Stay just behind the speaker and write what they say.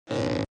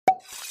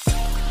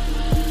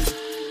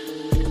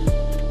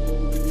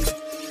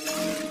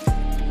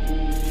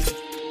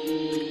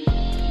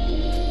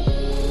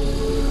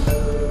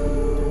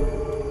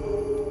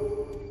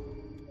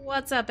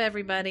What's up,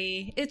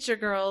 everybody? It's your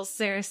girls,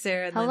 Sarah,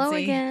 and Hello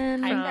Lindsay.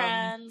 again. From Hi,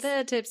 friends.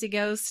 The Tipsy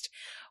Ghost.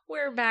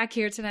 We're back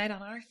here tonight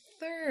on our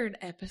third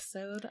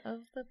episode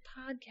of the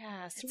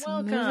podcast. It's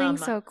Welcome. moving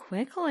so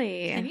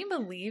quickly. Can you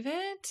believe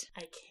it?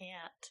 I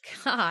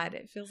can't. God,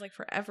 it feels like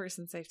forever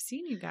since I've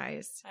seen you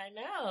guys. I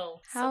know.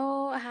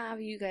 How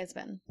have you guys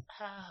been?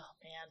 Oh,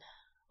 man.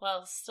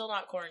 Well, still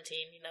not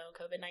quarantined. You know,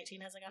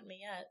 COVID-19 hasn't gotten me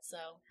yet, so.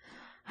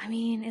 I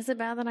mean, is it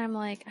bad that I'm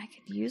like, I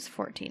could use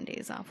 14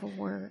 days off of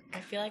work?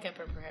 I feel like I've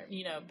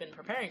been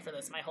preparing for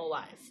this my whole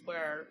life.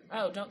 Where,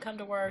 don't come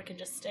to work and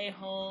just stay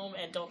home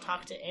and don't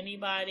talk to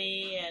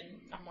anybody. And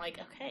I'm like,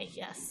 okay,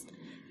 yes.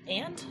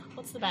 And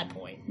what's the bad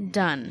point?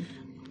 Done.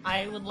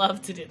 I would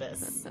love to do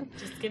this.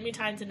 Just give me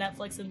time to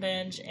Netflix and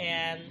binge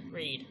and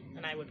read,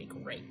 and I would be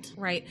great.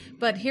 Right.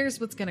 But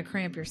here's what's going to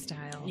cramp your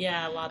style.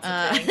 Yeah, lots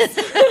of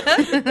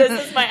things.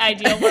 This is my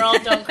ideal world.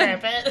 Don't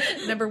cramp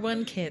it. Number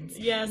one, kids.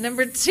 Yes.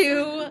 Number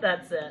two,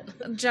 That's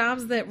it.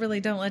 jobs that really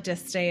don't let you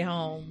stay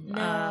home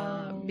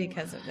No.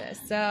 because of this.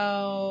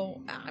 So,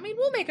 I mean,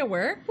 we'll make it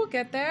work. We'll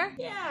get there.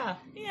 Yeah.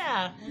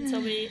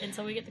 Until we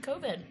get the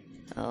COVID.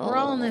 We're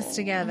all in Oh. this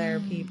together,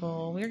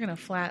 people. We're going to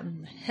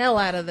flatten the hell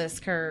out of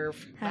this curve.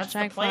 That's the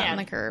Hashtag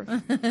flatten plan.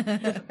 the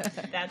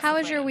curve. That's How the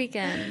was your plan.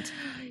 weekend?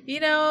 You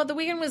know, the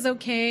weekend was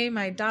okay.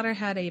 My daughter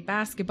had a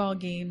basketball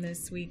game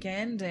this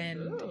weekend,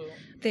 and Ooh.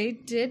 they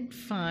did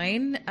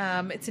fine.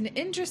 It's an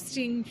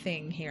interesting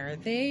thing here.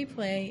 They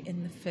play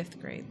in the 5th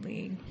grade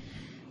league.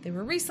 They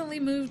were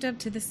recently moved up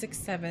to the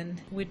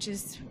 6-7, which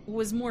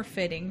was more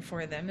fitting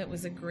for them. It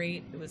was a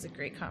great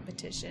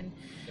competition.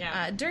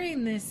 Yeah.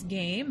 During this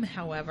game,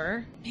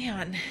 however,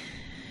 man,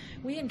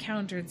 we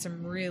encountered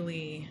some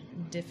really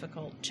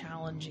difficult,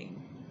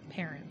 challenging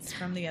parents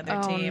from the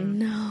other team.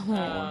 No.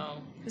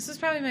 Oh. This was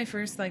probably my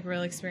first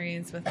real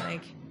experience with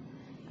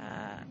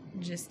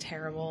just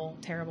terrible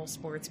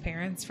sports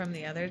parents from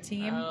the other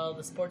team. Oh,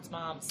 the sports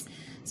moms.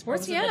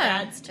 Sports, was it yeah, the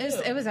dads,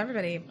 too? It was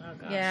everybody. Oh,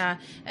 gosh. Yeah,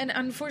 and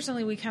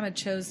unfortunately, we kind of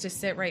chose to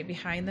sit right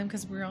behind them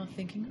because we were all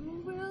thinking,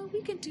 "Oh, well,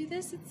 we can do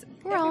this.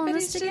 We're all in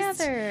this everybody's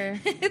together.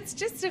 It's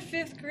just a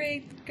 5th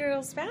grade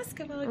girls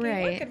basketball game. What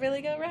Right. could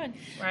really go wrong?"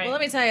 Right. Well,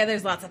 let me tell you,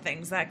 there's lots of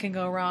things that can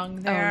go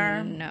wrong there.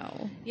 Oh,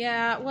 no.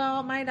 Yeah,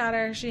 well, my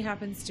daughter, she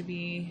happens to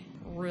be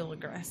real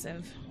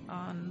aggressive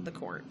on the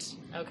court.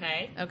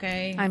 Okay.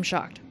 Okay. I'm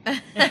shocked.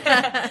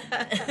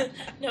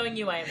 Knowing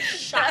you, I am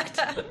shocked.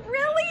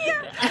 Really?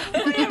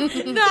 I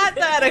am not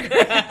that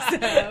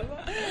aggressive.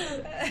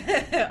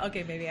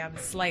 Okay, maybe I'm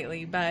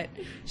slightly, but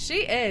she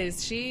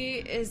is. She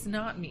is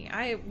not me.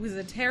 I was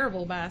a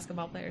terrible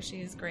basketball player.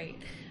 She is great.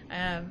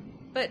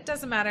 But it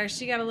doesn't matter.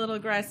 She got a little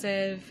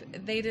aggressive.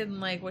 They didn't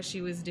like what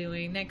she was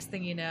doing. Next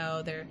thing you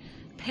know, their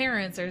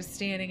parents are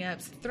standing up,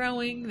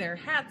 throwing their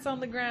hats on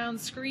the ground,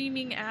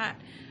 screaming at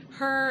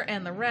her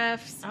and the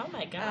refs. Oh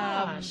my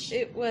gosh.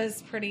 It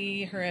was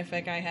pretty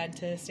horrific. I had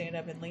to stand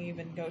up and leave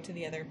and go to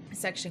the other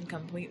section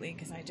completely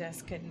because I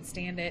just couldn't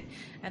stand it.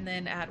 And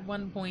then at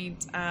one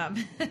point,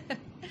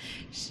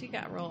 she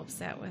got real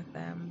upset with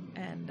them,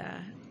 and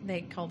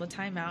they called a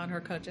timeout, and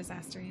her coaches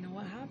asked her,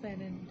 what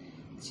happened? And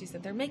she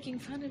said, "They're making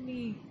fun of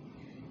me."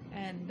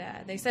 And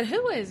they said,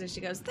 "Who is?" And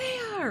she goes, "They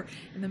are,"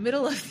 in the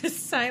middle of this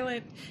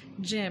silent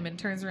gym, and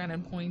turns around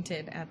and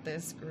pointed at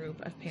this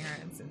group of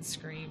parents and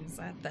screams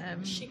at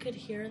them. She could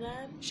hear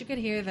them? She could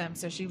hear them,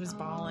 so she was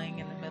bawling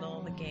in the middle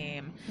of the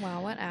game.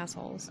 Wow, what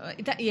assholes.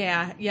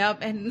 Yep.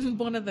 And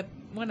one of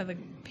the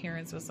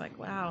parents was like,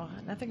 "Wow,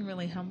 nothing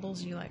really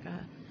humbles you like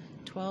a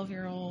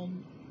 12-year-old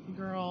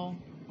girl,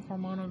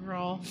 hormonal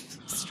girl,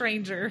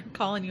 stranger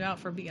calling you out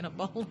for being a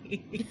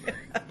bully."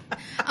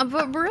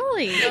 But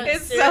really.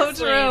 It's so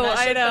Seriously, true. That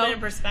I should know. put it in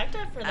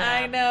perspective for them.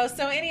 I know.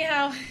 So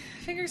anyhow,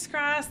 fingers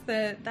crossed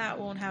that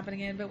won't happen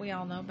again. But we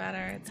all know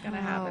better. It's going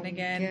to happen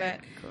again. Good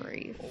But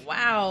grief.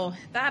 wow,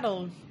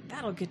 that'll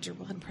get your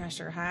blood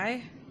pressure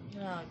high.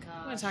 Oh I'm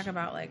gosh. going to talk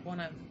about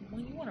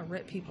when you want to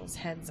rip people's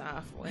heads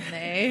off when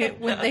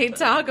they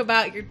talk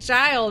about your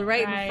child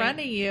right in front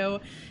of you,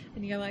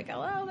 and you're like,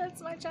 "Hello,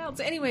 that's my child."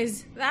 So,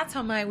 anyways, that's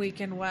how my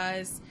weekend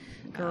was.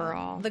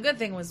 Girl. The good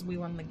thing was we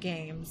won the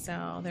game,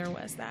 so there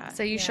was that.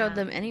 So you showed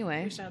them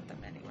anyway. We showed them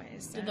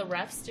anyways. Did the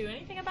refs do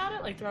anything about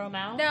it? Like throw them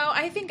out? No,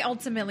 I think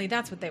ultimately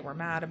that's what they were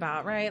mad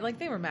about, right? Like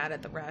they were mad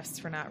at the refs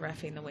for not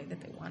reffing the way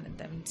that they wanted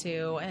them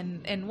to.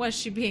 And was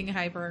she being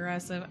hyper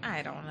aggressive?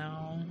 I don't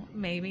know.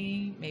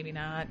 Maybe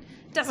not.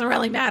 Doesn't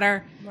really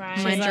matter.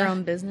 Right. Mind your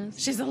own business.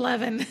 She's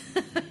 11.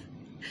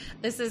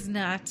 This is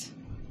not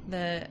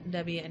the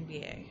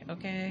WNBA,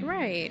 okay?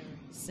 Right.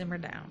 Simmer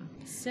down.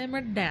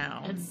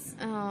 It's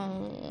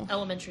Oh.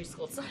 elementary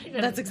school. It's not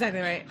even That's exactly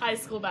right. high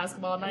school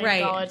basketball, not Right.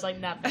 even college, like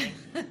nothing.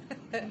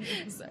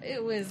 So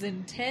it was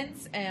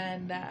intense,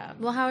 and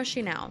Well, how is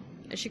she now?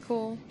 Is she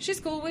cool? she's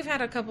cool. We've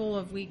had a couple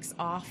of weeks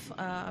off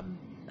of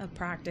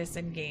practice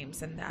and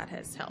games, and that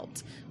has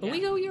helped. But we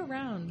Yeah. go year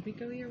round. We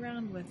go year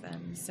round with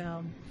them.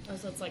 So Oh,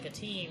 so it's like a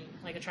team,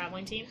 like a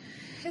traveling team?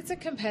 it's a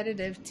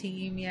competitive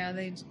team. Yeah,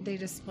 they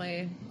just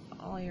play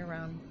all year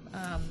round.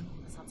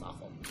 That sounds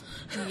awful.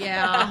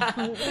 Yeah.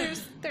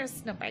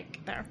 There's no bike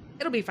there.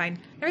 It'll be fine.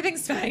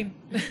 Everything's fine.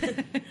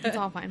 It's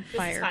all fine. This is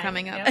Fire fine.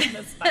 coming up. Yep,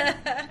 that's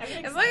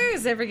fine. As long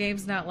as every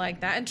game's not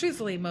like that, and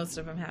truthfully, most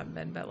of them haven't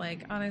been. But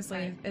like honestly,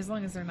 Right. as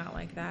long as they're not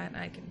like that,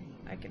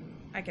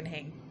 I can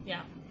hang.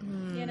 Yeah.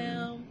 You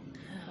know.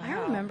 I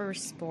remember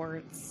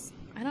sports.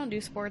 I don't do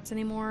sports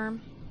anymore.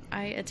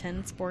 I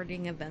attend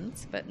sporting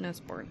events, but no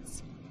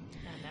sports.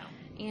 I know.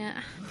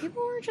 Yeah,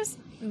 people were just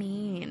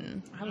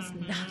mean. I was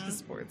Mhm. not a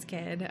sports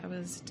kid. I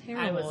was I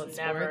terrible was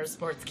at never a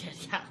sports. sports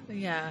kid.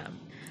 Yeah.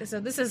 Yeah. So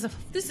this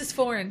is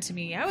foreign to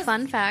me.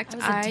 Fun fact, I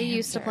was a I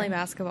used to dancer. play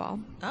basketball.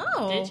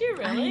 Oh. Did you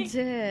I really?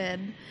 did.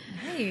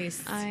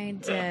 Nice. I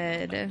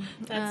did.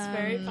 That's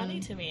very funny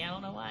to me. I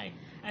don't know why.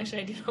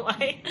 Actually, I do know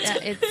why. Yeah,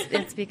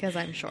 it's because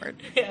I'm short.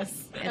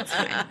 Yes. It's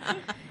fine.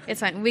 It's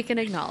fine. We can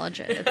acknowledge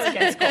it. It's,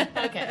 Okay. it's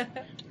cool. Okay.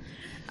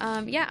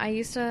 Yeah, I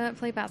used to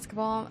play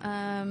basketball.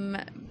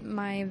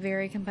 My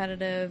very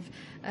competitive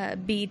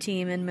B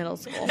team in middle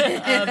school.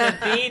 The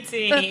B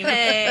team.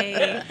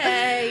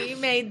 hey, you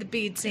made the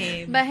B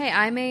team. But hey,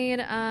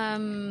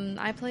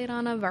 I played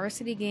on a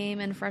varsity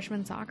game in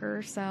freshman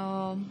soccer,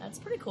 so That's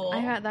pretty cool.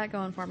 I got that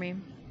going for me.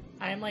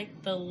 I'm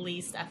like the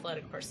least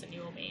athletic person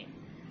you will meet.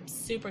 I'm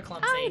super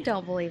clumsy. I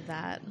don't believe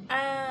that.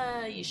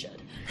 You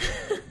should.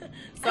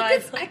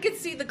 I could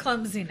see the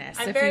clumsiness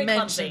I'm if very you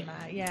mentioned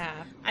clumsy. that.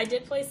 Yeah. I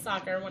did play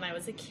soccer when I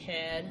was a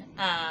kid,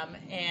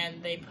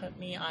 and they put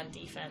me on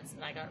defense,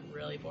 and I got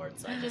really bored,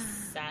 so I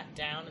just sat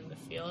down in the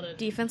field. And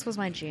Defense was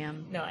my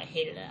jam. no, I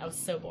hated it. I was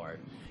so bored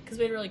because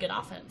we had a really good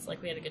offense.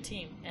 Like, we had a good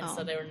team, and Oh.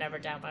 so they were never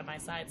down by my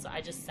side. So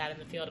I just sat in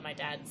the field, and my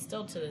dad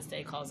still to this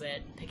day calls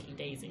it picking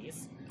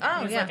daisies.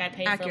 Oh, He's yeah. like, I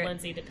paid Accurate. for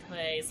Lindsay to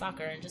play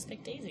soccer and just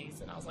pick daisies.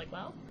 And I was like,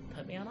 well,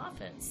 put me on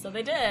offense. So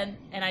they did,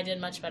 and I did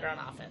much better on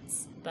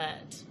offense.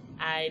 But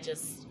I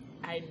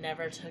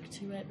never took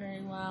to it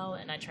very well.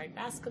 And I tried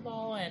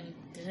basketball and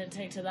didn't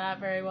take to that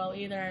very well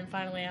either. And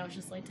finally, I was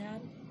just like, Dad,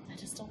 I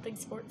just don't think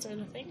sports are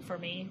the thing for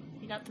me.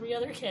 You got 3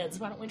 other kids.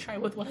 Why don't we try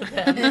with one of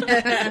them?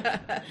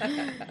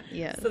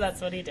 Yes. So that's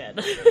what he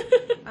did.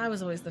 I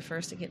was always the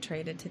first to get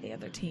traded to the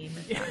other team,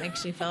 if that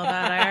makes you feel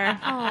better.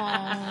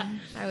 Aw.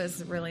 I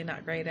was really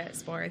not great at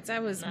sports. I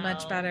was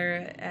much No.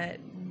 better at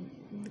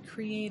the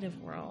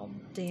creative world.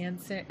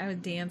 Dancing. I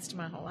danced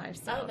my whole life.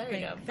 So Oh, there you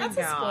go. thank That's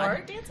a God.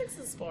 sport. Dancing's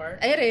a sport.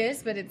 It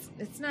is, but it's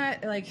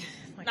not like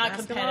Not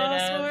basketball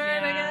competitive, sport,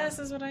 I yeah. guess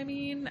is what I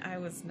mean. I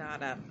was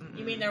not a.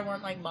 You mean there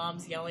weren't like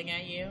moms yelling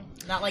at you?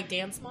 Not like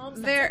dance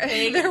moms? That's There, a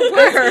thing. there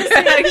were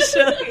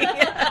actually.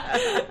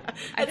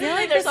 I feel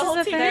like there's this a whole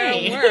is a team.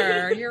 thing.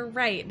 There were. You're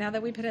right. Now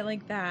that we put it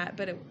like that,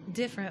 but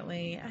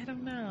differently. I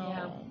don't know.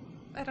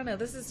 Yeah. I don't know.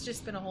 This has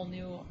just been a whole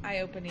new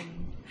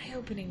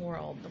eye-opening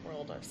world. The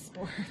world of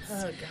sports.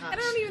 Oh gosh. I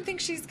don't even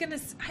think she's gonna.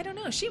 I don't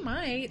know. She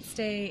might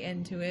stay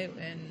into it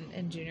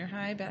in junior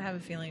high, but I have a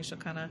feeling she'll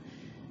kind of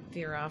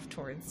veer off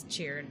towards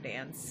cheer and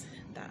dance,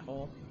 that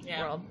whole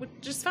Yeah. world, which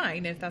is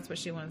fine if that's what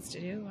she wants to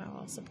do.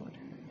 I'll support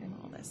her in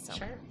all this. So.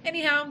 Sure.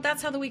 Anyhow,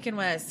 that's how the weekend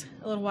was.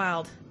 A little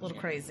wild, a little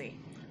Yeah. crazy.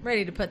 I'm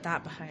ready to put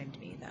that behind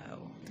me, though.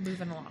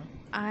 Moving along.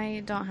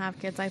 I don't have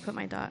kids. I took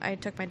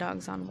my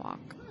dogs on walk.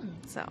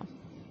 So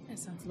That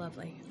sounds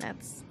lovely.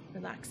 that's.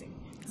 Relaxing.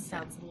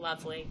 Sounds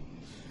lovely.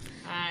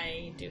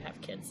 I do have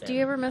kids. Do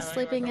you ever miss I don't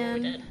sleeping remember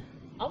what we in? did.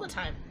 All the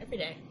time, every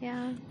day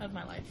Yeah. of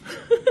my life.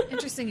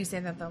 Interesting you say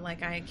that, though.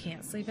 Like, I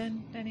can't sleep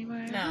in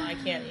anymore. No, I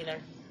can't either.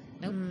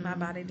 Nope. My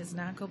body does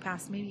not go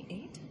past maybe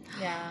 8.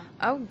 Yeah.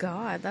 Oh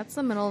God, that's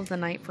the middle of the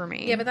night for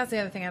me. Yeah, but that's the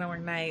other thing. I don't work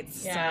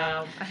nights.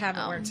 Yeah. So I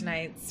haven't Oh. worked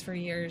nights for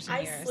years and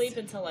I years. sleep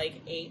until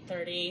like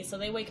 8:30, so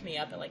they wake me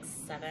up at like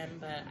 7.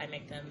 But I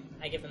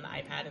give them the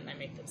iPad and I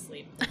make them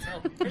sleep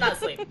until or not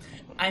sleep.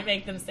 I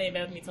make them stay in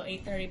bed with me till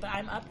 8:30. But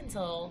I'm up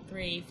until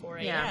 3, 4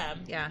 a.m. Yeah.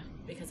 Yeah.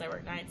 because I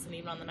work nights, and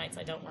even on the nights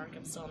I don't work,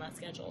 I'm still on that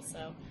schedule.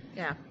 So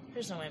Yeah.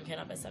 there's no way I'm getting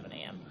up at 7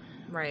 a.m.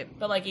 Right.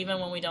 But like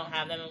even when we don't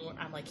have them, and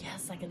I'm like,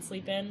 yes, I can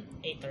sleep in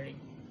 8:30,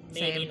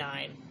 maybe Same.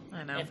 9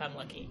 I know. if I'm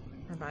lucky.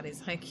 Our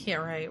body's like, yeah,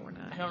 right. We're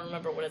not. I don't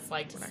remember what it's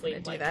like to We're not sleep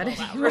gonna do like that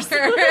 12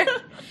 anymore.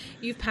 hours.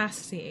 You've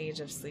passed the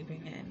age of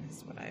sleeping in,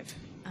 is what I've.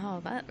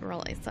 Oh, that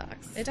really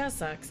sucks. It does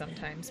suck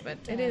sometimes, but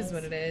It it is does.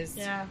 what it is.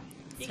 Yeah. You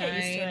It's get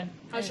used to it. fine.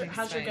 How's your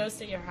Everything's fine.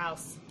 ghost at your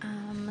house?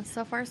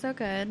 So far so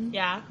good.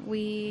 Yeah.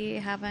 We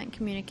haven't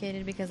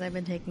communicated because I've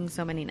been taking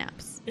so many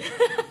naps.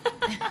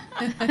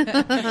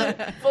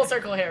 Full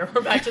circle here.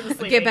 We're back to the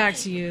sleeping. Get back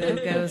to you,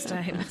 Ghost.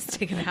 I must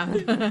take it out.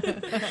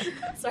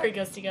 Sorry,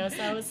 Ghosty Ghost.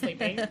 I was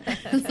sleeping.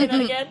 Say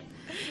that again.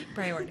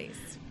 Priorities.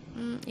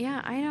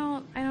 Yeah, I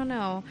don't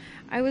know.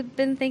 I've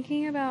been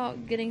thinking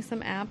about getting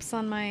some apps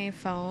on my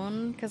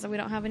phone because we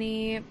don't have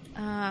any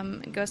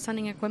ghost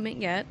hunting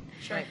equipment yet.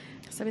 Sure.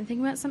 So I've been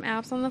thinking about some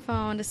apps on the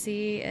phone to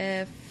see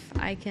if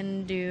I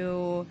can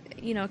do,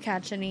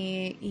 catch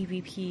any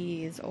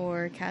EVPs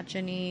or catch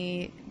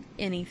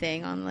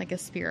anything on like a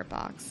spirit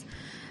box.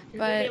 You're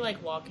going to be But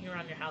like walking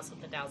around your house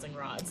with the dowsing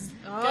rods.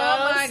 Oh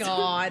my Ghost.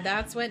 God,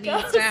 that's what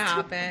needs Ghost. to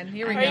happen.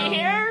 Here we Are go. you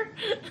here?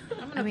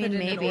 I'm gonna I mean, put it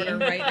maybe. in order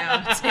right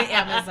now to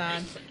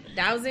Amazon.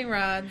 Dowsing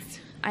rods.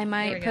 I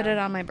might we put go. it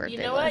on my birthday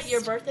You know list. what?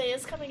 Your birthday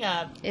is coming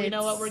up. We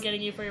know what It's- we're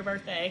getting you for your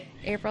birthday.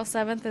 April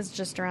 7th is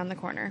just around the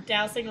corner.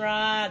 Dousing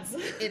rods.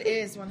 It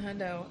is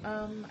 $100.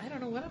 I don't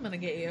know what I'm gonna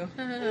get you.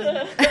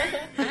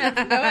 I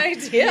have no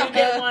idea. You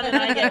get one and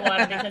I get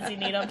one because you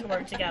need them to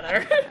work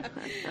together.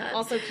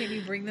 Also, can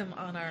you bring them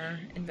on our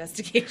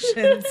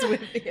investigations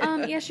with you?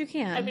 Yes, you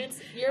can. I mean, it's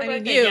your I mean,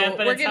 birthday you. gift,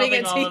 but We're it's giving helping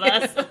it to all you.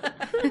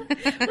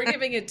 of us. We're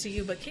giving it to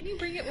you, but can you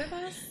bring it with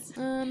us?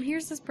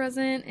 Here's this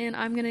present, and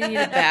I'm gonna need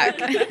it back.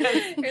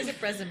 Here's a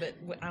present,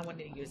 but I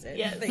wanted to use it.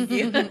 Yes. Thank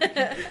you. That's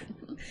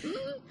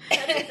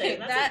a thing.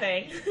 That's a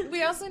thing.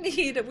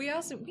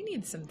 We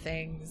need some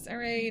things. All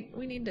right,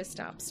 we need to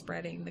stop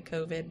spreading the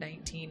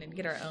COVID-19 and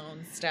get our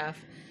own stuff.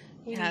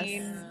 We Yes.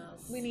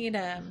 need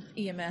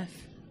EMF.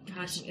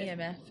 Gosh, Some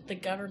EMF. The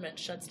government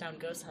shuts down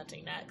ghost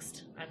hunting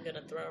next. I'm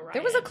gonna throw a riot.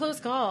 There was a close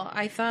call.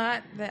 I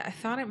thought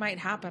it might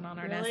happen on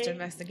our next Really?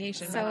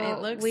 investigation, So but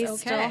it looks we okay.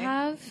 still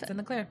have It's in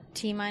the clear.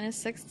 T-minus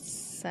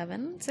 6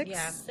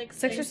 Yeah.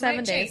 six or days. 7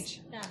 Might days.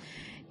 change. Yeah.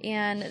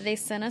 And they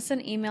sent us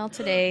an email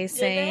today Did they?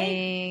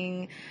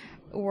 saying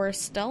we're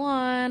still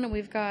on.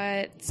 We've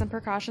got some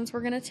precautions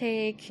we're going to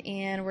take,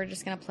 and we're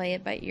just going to play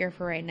it by ear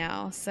for right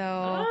now. So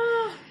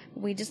Ah.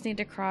 we just need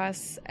to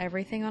cross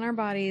everything on our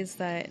bodies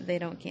that they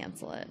don't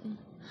cancel it.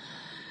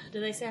 Do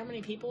they say how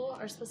many people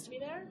are supposed to be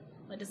there?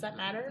 Like, does that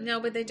matter? No,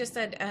 but they just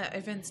said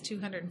events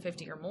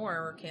 250 or more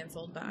are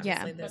canceled. But Yeah.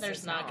 obviously, But this there's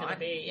is not going to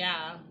be.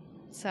 Yeah.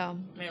 So,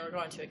 I mean, we're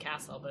going to a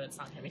castle, but it's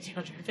not going to be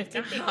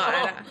 250 people.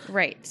 God.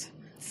 right.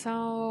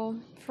 So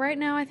for right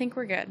now, I think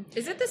we're good.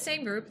 Is it the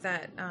same group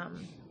that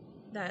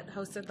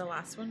hosted the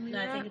last one? We No,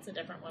 were I think at? it's a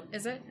different one.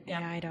 Is it?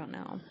 Yeah. I don't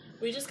know.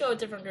 We just go with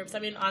different groups. I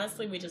mean,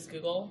 honestly, we just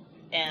Google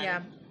and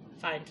Yeah.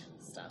 find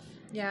stuff.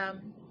 Yeah.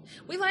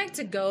 We like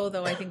to go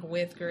though. I think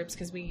with groups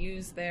because we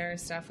use their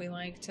stuff. We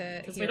like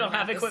to 'Cause we hear don't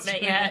have about the equipment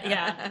story. yet,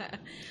 yeah.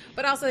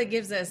 But also it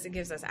gives us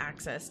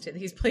access to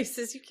these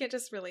places. You can't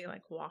just really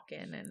like walk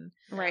in and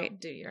Right.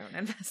 do your own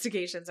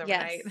investigations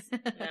Yes.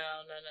 overnight.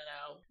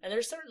 No. And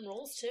there's certain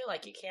rules too.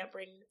 Like you can't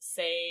bring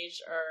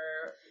sage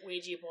or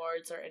Ouija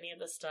boards or any of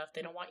this stuff.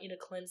 They don't want you to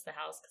cleanse the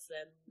house because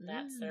then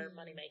that's their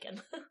money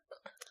making.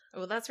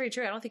 Well, that's very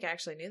true. I don't think I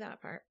actually knew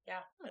that part. Yeah.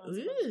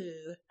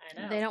 Ooh.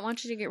 I know. They don't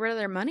want you to get rid of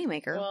their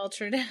moneymaker. Well,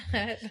 true that.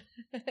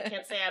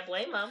 Can't say I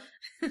blame them.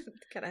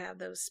 Gotta have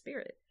those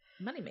spirit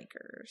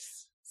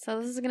moneymakers. So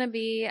this is going to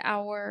be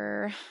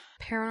our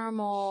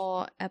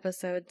paranormal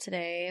episode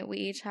today. We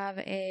each have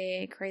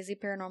a crazy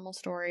paranormal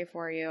story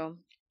for you.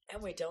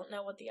 And we don't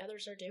know what the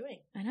others are doing.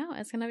 I know,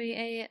 it's going to be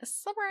a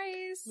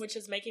surprise. Which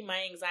is making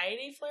my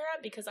anxiety flare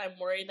up because I'm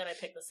worried that I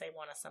picked the same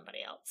one as somebody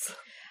else.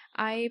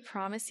 I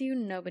promise you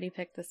nobody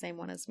picked the same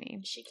one as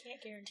me. She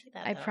can't guarantee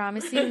that. I though.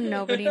 promise you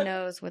nobody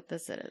knows what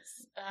this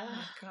is.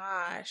 Ugh.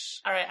 Gosh.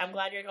 All right, I'm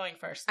glad you're going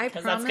first. I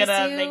because promise that's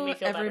gonna you, make me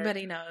feel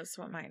everybody knows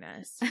what mine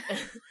is.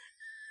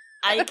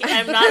 better.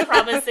 I'm not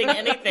promising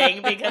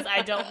anything because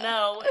I don't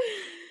know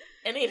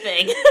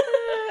anything.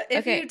 If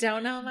Okay. you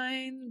don't know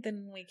mine,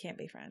 then we can't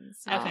be friends.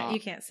 Okay. You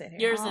can't sit here.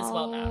 Yours is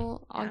well known.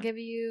 I'll Yeah. give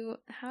you.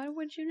 How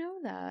would you know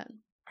that?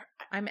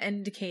 I'm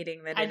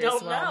indicating that I it is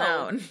don't well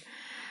know. known.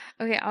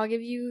 Okay, I'll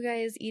give you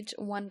guys each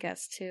one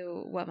guess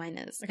to what mine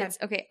is.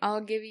 Okay.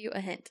 I'll give you a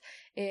hint.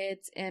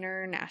 It's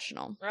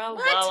international. Oh,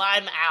 What? well,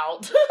 I'm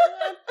out.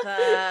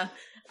 The-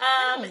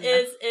 don't know.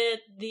 Is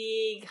it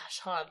the? Gosh,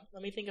 hold on.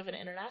 Let me think of an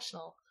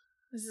international.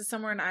 This is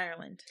somewhere in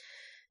Ireland.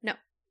 No.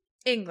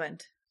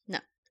 England. No.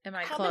 Am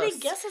I How close? many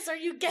guesses are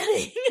you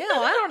getting?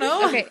 Hell, I don't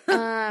know.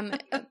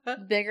 Okay,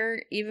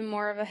 bigger, even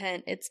more of a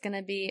hint. It's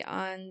gonna be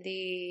on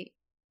the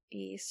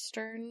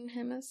Eastern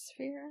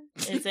Hemisphere.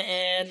 Is it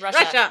in Russia?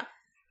 Russia.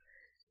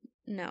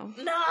 No.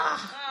 No.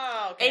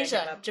 Oh, okay, I give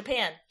Asia, up.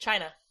 Japan,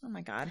 China. Oh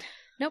my god.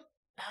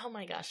 Oh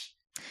my gosh.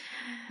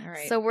 All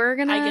right. So we're I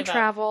gonna give up.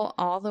 travel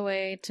all the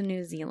way to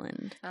New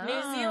Zealand.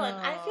 New Zealand.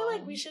 I feel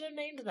like Oh. we should have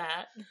named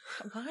that.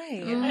 Why?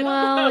 don't know.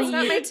 Well, It's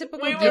not my you-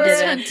 typical we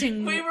ghost were-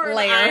 hunting We were in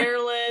lair.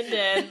 Ireland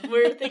and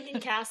we were thinking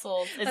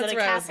castles. Is That's it a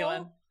where I was castle?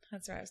 going.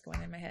 That's where I was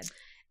going in my head.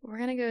 we're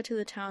gonna go to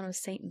the town of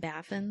St.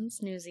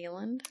 Bathans, New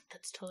Zealand.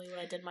 That's totally what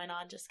I did mine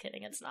on. Just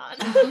kidding. It's not.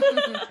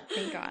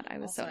 Thank God, I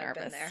was Also, so I've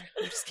been nervous. there.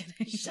 I'm just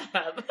kidding. Shut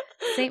up.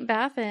 St.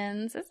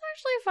 Bathans is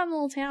actually a fun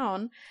little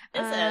town.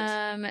 Is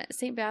it?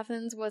 St.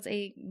 Bathans was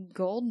a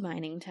gold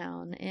mining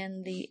town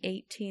in the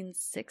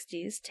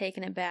 1860s,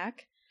 taking it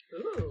back.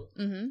 Ooh.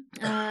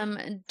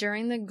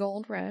 During the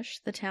gold rush,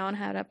 the town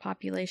had a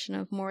population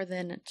of more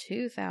than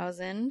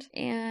 2,000,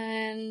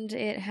 and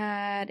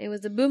it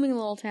was a booming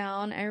little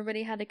town.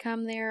 Everybody had to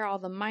come there, all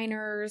the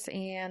miners,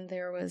 and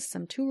there was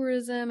some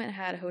tourism. It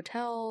had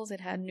hotels,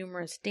 it had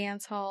numerous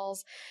dance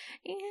halls,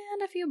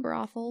 and a few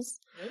brothels.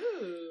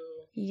 Ooh.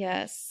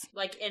 Yes,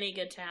 Like any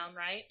good town,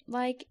 right?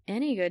 like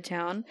any good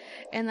town.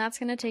 And that's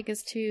going to take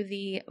us to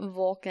the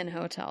Vulcan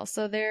Hotel.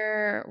 So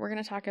we're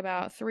going to talk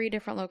about 3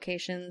 different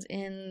locations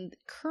in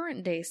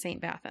current day St.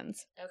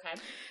 Bathans.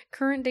 Okay.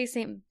 Current day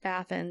St.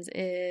 Bathans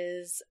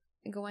is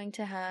going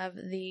to have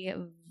the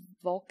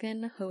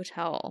Vulcan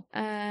Hotel.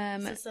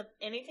 Is this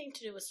anything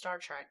to do with Star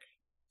Trek?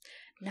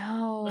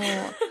 No.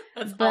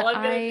 That's But all I'm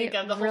gonna I think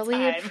of the whole really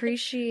time.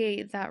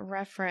 appreciate that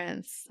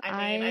reference.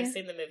 I mean, I've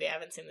seen the movie. I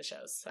haven't seen the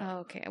shows. So.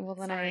 Okay, well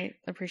then Sorry.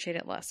 I appreciate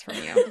it less from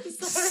you.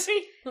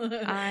 Sorry.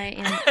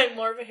 I'm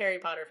more of a Harry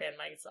Potter fan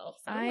myself.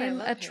 So. I'm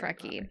love a Harry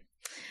Trekkie. Potter.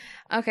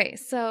 Okay,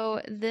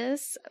 so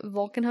this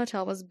Vulcan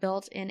Hotel was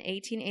built in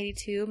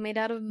 1882, made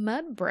out of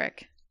mud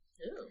brick.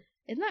 Ooh.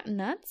 Isn't that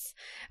nuts?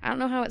 I don't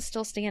know how it's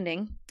still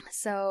standing.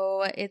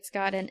 So it's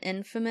got an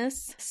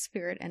infamous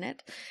spirit in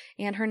it,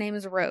 and her name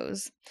is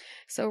Rose.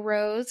 So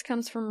Rose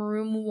comes from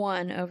room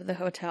 1 of the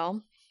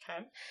hotel.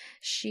 Okay.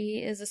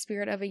 She is a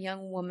spirit of a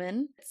young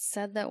woman. It's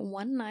said that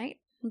one night,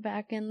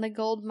 back in the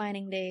gold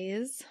mining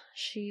days,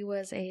 she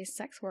was a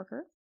sex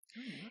worker.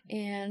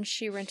 And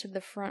she rented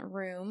the front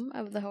room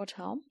of the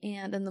hotel.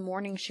 And in the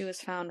morning, she was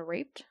found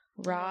raped,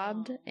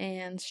 robbed,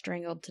 and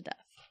strangled to death.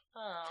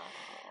 Oh.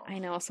 I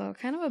know, so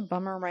kind of a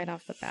bummer right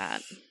off the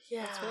bat.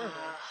 Yeah. That's horrible.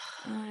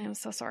 I am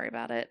so sorry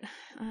about it.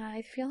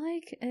 I feel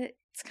like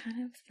it's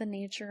kind of the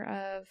nature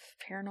of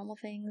paranormal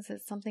things.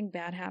 It's something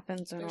bad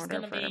happens in There's order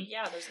gonna for...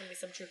 be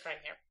some true crime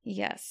here.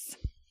 Yes.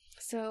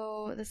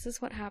 So this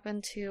is what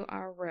happened to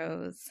our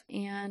Rose.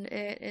 And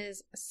it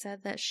is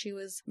said that she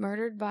was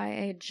murdered by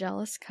a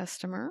jealous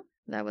customer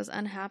that was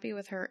unhappy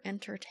with her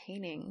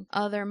entertaining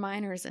other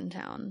miners in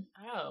town.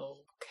 Oh,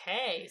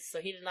 okay. So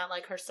he did not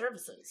like her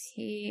services.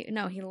 He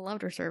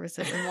loved her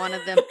services and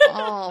wanted them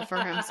all for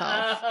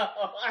himself.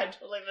 Oh, I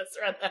totally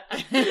misread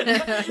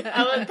that.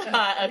 I would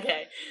thought,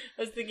 okay.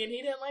 I was thinking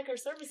he didn't like her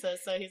services,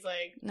 so he's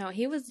like... No,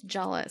 he was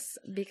jealous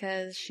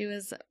because she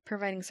was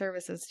providing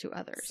services to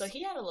others. So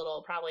he had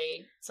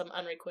probably some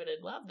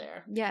unrequited love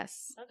there.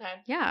 Yes. Okay.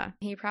 Yeah.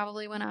 He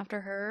probably went after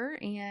her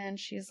and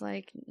she's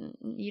like,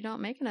 you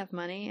don't make enough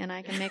money and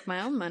I can make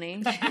my own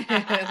money.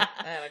 Atta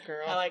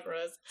girl. I like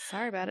Rose.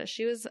 Sorry about it.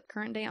 She was a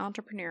current day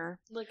entrepreneur.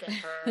 Look at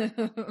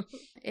her.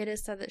 It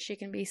is said that she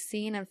can be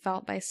seen and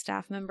felt by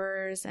staff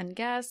members and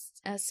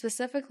guests,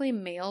 specifically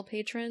male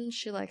patrons.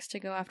 She likes to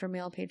go after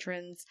male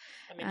patrons.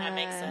 I mean, that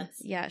makes sense.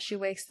 Yeah, she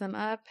wakes them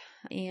up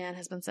and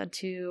has been said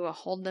to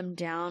hold them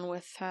down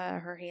with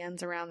her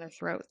hands around their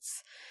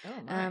throats. Oh,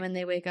 my. And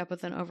they wake up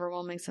with an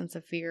overwhelming sense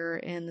of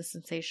fear and the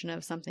sensation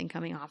of something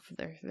coming off of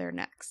their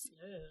necks.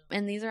 Ew.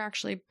 And these are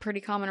actually pretty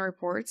common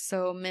reports.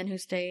 So men who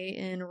stay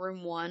in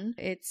room 1,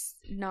 it's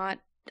not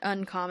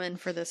uncommon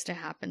for this to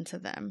happen to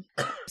them.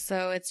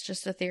 So it's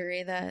just a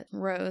theory that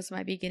Rose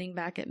might be getting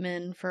back at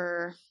men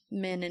for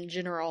men in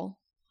general.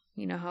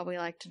 You know how we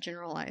like to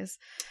generalize.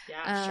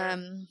 Yeah,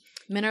 sure.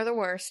 Men are the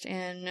worst,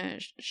 and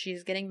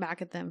she's getting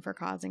back at them for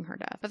causing her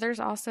death. But there's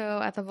also,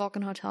 at the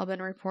Vulcan Hotel,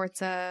 been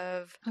reports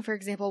of, for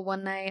example,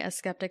 one night a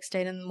skeptic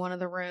stayed in one of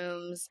the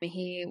rooms.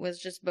 He was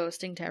just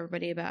boasting to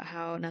everybody about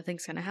how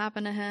nothing's going to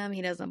happen to him.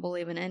 He doesn't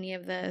believe in any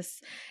of this.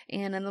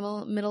 And in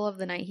the middle of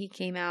the night, he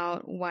came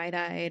out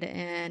wide-eyed,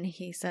 and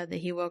he said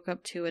that he woke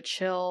up to a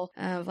chill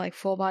of like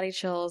full-body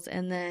chills,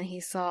 and then he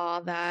saw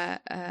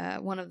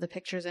that one of the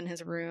pictures in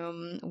his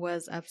room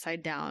was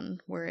upside down,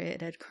 where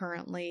it had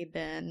currently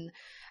been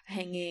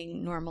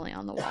hanging normally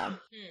on the wall.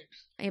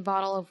 A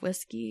bottle of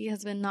whiskey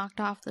has been knocked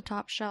off the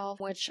top shelf,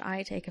 which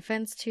I take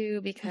offense to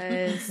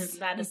because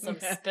that is some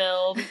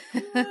spilled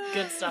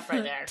good stuff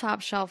right there.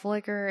 Top shelf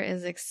liquor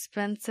is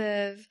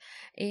expensive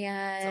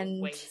and It's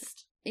a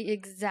waste.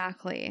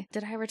 Exactly.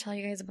 Did I ever tell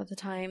you guys about the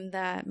time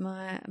that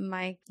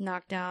Mike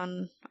knocked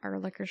down our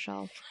liquor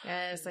shelf?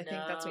 Yes, I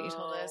think that's what you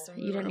told us. When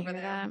we You were didn't over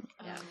hear there. that?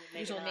 Yeah, Maybe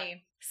you told not.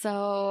 me.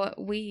 So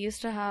we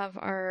used to have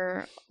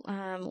our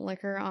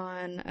liquor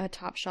on a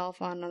top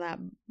shelf on that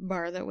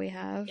bar that we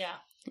have. Yeah.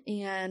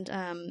 And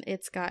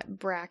it's got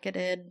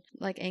bracketed,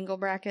 like angle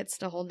brackets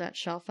to hold that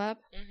shelf up,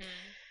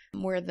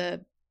 where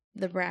the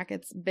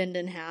brackets bend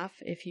in half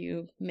if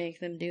you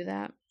make them do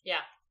that.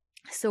 Yeah.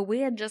 So we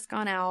had just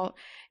gone out,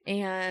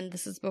 and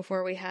this is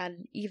before we had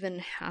even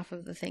half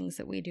of the things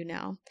that we do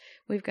now.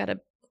 We've got a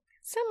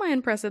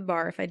semi-impressive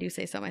bar, if I do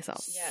say so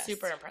myself. Yes.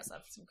 Super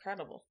impressive. It's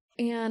incredible.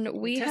 And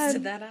we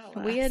tested had that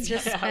out. we had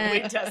just Yeah,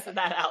 spent. we tested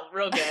that out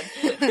real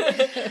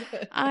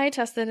good. I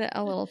tested it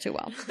a little too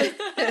well.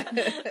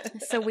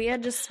 So we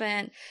had just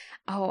spent,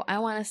 I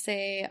want to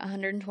say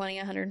 $120,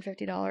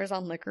 $150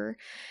 on liquor.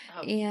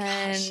 Oh,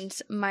 And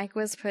gosh. Mike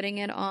was putting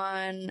it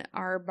on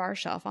our bar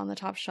shelf, on the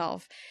top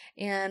shelf.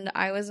 And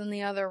I was in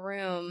the other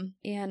room,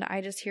 and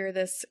I just hear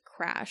this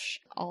crash.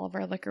 All of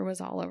our liquor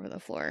was all over the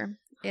floor.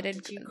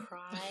 Did you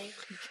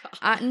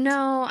cry?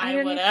 No, I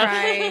didn't would've.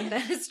 cry.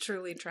 That is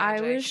truly I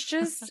tragic. was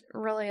just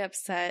really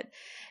upset.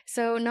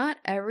 So not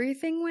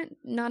everything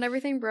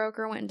broke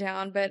or went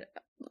down, but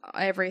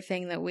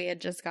everything that we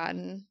had just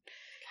gotten.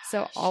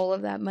 So Gosh. all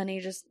of that money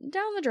just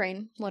down the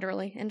drain,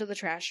 literally, into the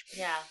trash.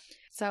 Yeah.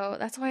 So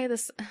that's why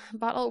this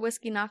bottle of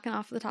whiskey knocking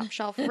off the top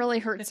shelf really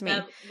hurts me.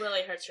 That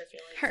really hurts your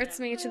feelings. Hurts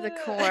yeah. me to the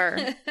core.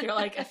 You're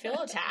like, I feel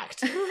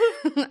attacked.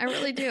 I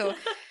really do.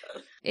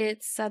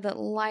 It's said that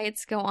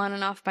lights go on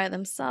and off by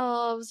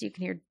themselves. You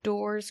can hear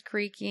doors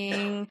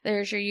creaking.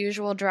 There's your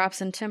usual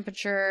drops in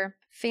temperature.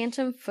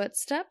 Phantom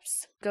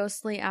footsteps,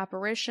 ghostly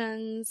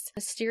apparitions,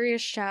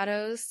 mysterious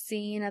shadows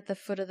seen at the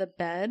foot of the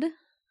bed.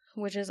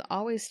 which is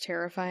always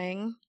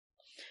terrifying.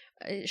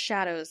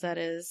 Shadows, that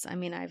is. I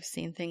mean, I've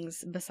seen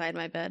things beside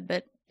my bed,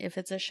 but if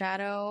it's a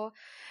shadow,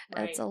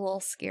 it's a little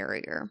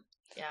scarier.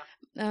 Yeah.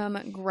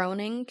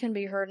 Groaning can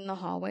be heard in the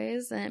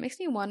hallways, and it makes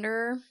me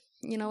wonder,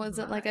 is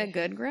it like a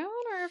good groan,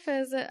 or if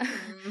is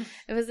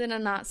it a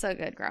not so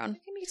good groan?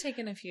 It can be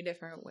taken a few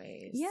different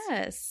ways.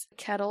 Yes.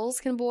 Kettles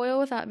can boil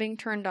without being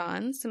turned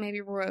on, so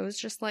maybe Rose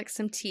just likes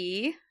some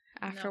tea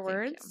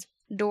afterwards.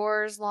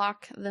 Doors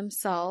lock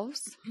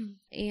themselves.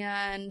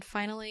 And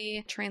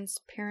finally,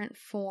 transparent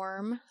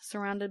form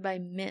surrounded by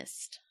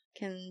mist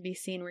can be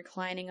seen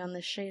reclining on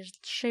the chaise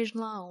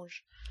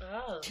lounge.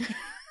 Oh.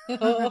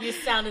 You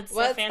sounded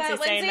so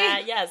fancy saying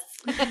that. Yes.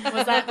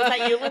 Was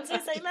that you, Lindsay,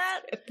 saying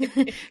that?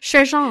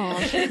 Chaise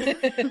lounge.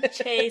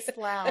 Chase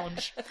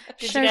lounge.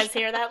 Did you guys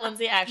hear that?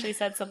 Lindsay actually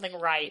said something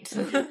right.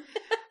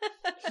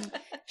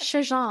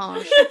 Chaise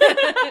lounge.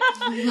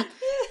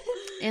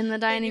 In the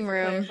dining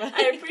room.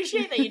 I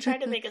appreciate that you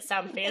tried to make it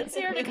sound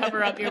fancier to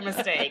cover up your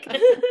mistake.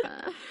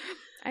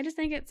 I just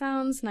think it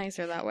sounds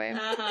nicer that way.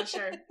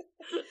 Sure.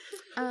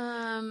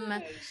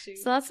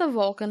 So that's the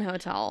Vulcan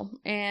Hotel,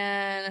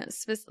 and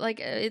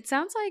it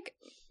sounds like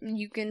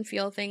you can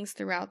feel things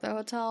throughout the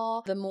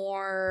hotel. The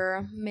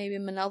more maybe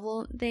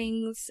malevolent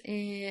things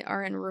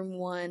are in room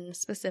 1,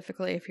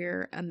 specifically if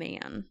you're a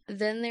man.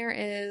 Then there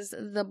is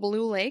the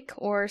Blue Lake,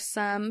 or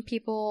some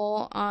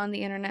people on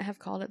the internet have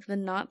called it the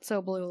Not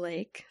So Blue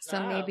Lake.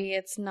 So maybe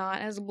it's not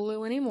as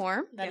blue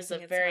anymore. That is a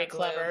very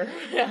clever.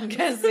 I'm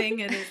guessing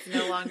it is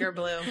no longer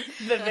blue.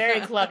 But very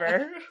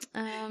clever.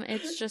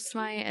 It's just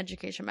my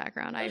education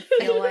background. I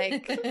feel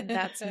like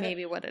that's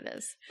maybe what it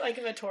is. Like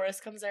if a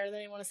tourist comes there and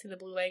they want to see the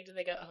Blue Lake, do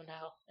they go, oh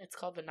no, it's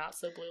called the Not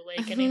So Blue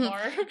Lake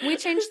anymore? We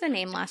changed the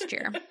name last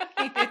year.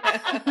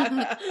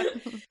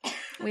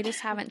 We just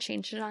haven't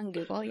changed it on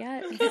Google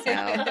yet.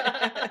 So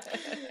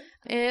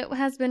it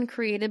has been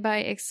created by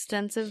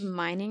extensive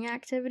mining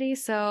activity.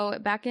 So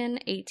back in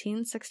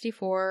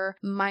 1864,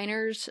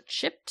 miners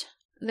chipped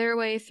their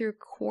way through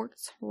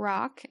quartz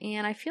rock,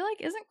 and I feel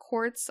like, isn't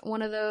quartz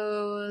one of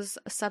those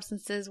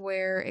substances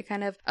where it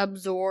kind of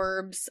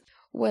absorbs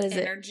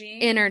energy?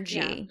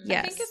 Energy,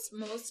 yeah. yes. I think it's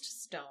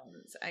most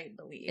stones, I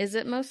believe. Is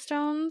it most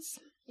stones?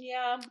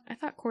 Yeah. I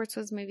thought quartz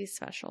was maybe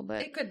special,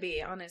 but it could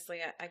be. Honestly,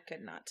 I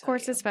could not tell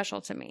quartz you. is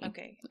special to me.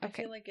 Okay. I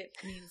feel like it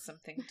means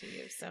something to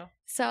you, so.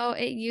 So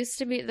it used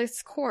to be,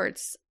 this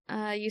quartz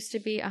used to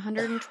be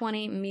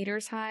 120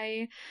 meters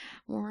high.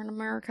 We're in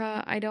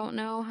America. I don't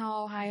know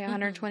how high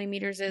 120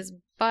 meters is,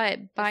 but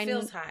it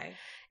feels high.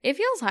 It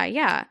feels high,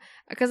 yeah.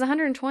 Because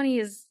 120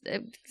 is a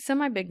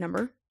semi-big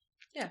number.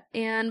 Yeah.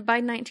 And by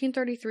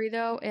 1933,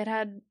 though, it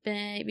had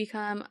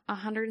become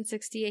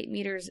 168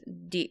 meters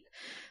deep.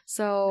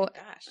 So,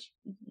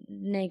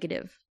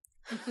 negative.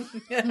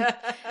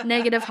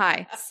 Negative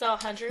high. So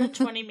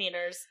 120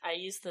 meters. I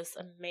use this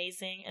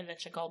amazing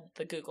invention called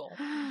the Google.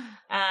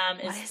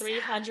 Is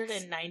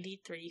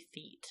 393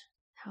 feet.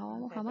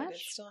 How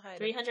much?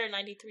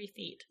 393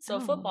 feet. So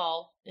a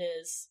football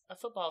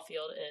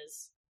field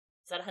is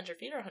that 100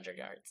 feet or 100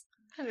 yards?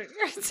 100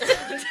 yards.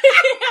 Damn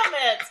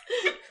it!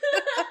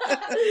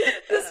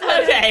 This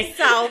went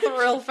south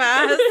real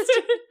fast.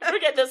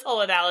 Forget this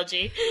whole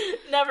analogy.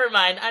 Never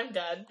mind. I'm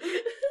done.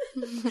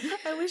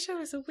 I wish I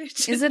was a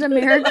witch. Is it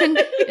American?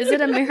 Is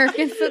it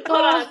American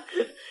football? Hold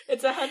on.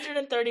 It's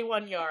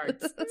 131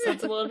 yards, so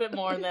it's a little bit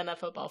more than a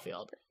football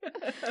field.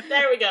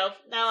 There we go.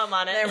 Now I'm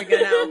on it. There we go.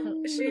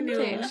 Now she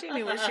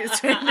knew what she was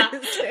trying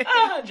to say.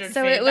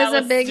 So it was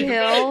a big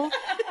hill.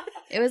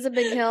 It was a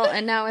big hill,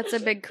 and now it's a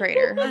big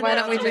crater. Why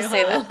don't we just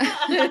say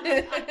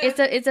that?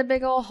 It's a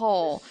big old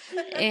hole,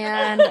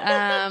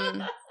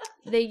 and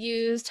they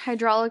used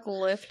hydraulic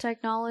lift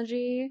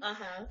technology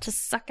to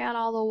suck out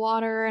all the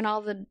water and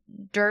all the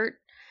dirt,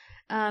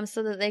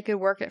 so that they could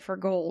work it for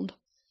gold.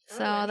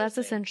 So that's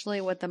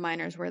essentially what the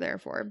miners were there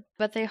for.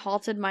 But they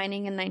halted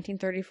mining in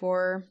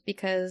 1934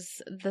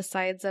 because the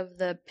sides of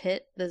the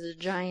pit, this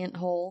giant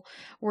hole,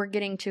 were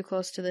getting too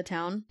close to the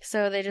town.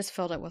 So they just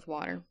filled it with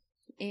water.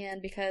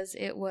 And because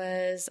it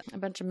was a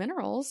bunch of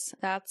minerals,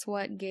 that's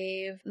what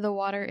gave the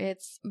water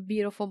its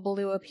beautiful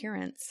blue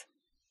appearance.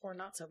 Or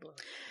not so blue.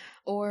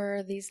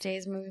 Or these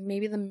days,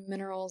 maybe the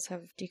minerals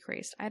have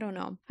decreased. I don't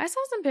know. I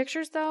saw some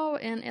pictures, though,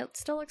 and it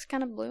still looks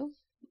kind of blue.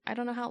 I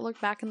don't know how it looked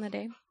back in the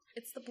day.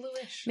 It's the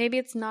bluish. Maybe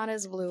it's not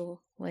as blue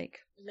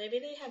lake. Maybe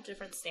they have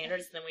different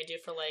standards than we do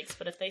for lakes,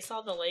 but if they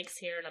saw the lakes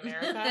here in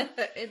America,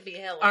 it'd be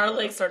hell. Our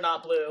lakes are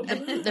not blue.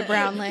 The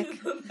brown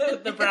lake.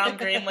 The brown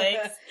green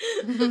lakes.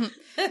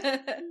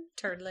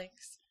 Turd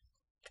lakes.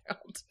 They're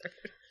all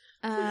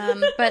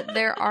turd. But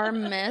there are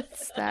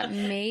myths that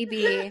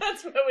maybe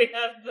that's why we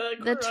have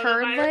the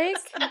turd lake.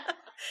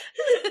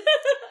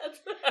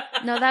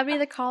 No, that'd be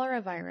the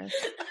cholera virus.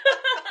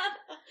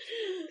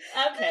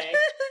 Okay.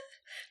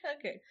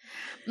 Okay.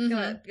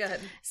 Mm-hmm. Go ahead.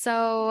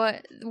 So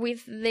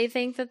they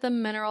think that the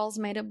minerals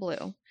made it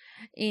blue,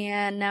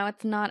 and now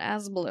it's not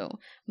as blue.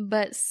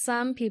 But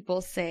some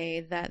people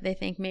say that they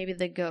think maybe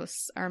the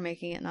ghosts are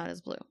making it not as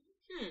blue.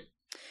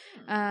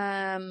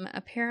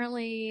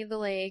 Apparently the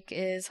lake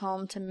is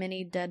home to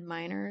many dead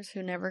miners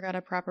who never got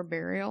a proper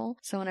burial.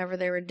 So whenever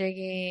they were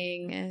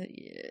digging,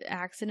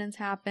 accidents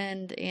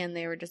happened and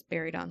they were just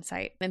buried on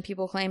site. And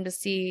people claim to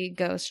see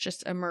ghosts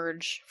just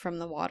emerge from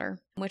the water,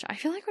 which I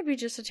feel like would be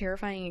just a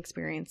terrifying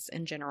experience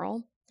in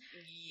general.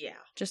 Yeah.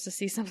 Just to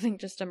see something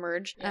just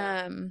emerge.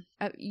 Yeah.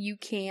 You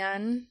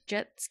can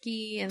jet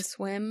ski and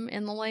swim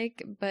in the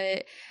lake,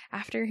 but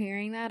after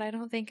hearing that, I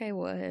don't think I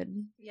would.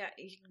 Yeah,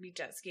 you can be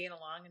jet skiing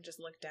along and just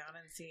look down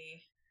and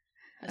see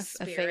a A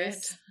spirit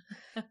face?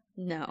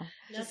 No. No,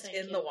 just thank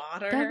in you. the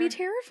water. That'd be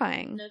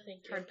terrifying. No,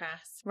 thank you. Hard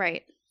pass.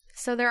 Right.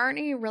 So there aren't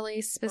any really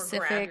Or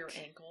specific... grab your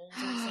ankles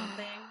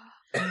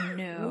or something.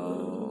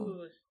 No. Ooh.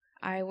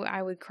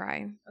 I would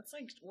cry. That's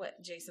like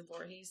what Jason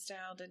Voorhees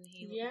style, didn't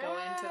he Yes. go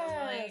into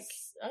the lake?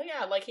 Oh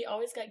yeah, like he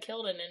always got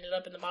killed and ended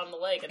up in the bottom of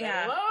the lake, and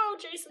Yeah. then whoa,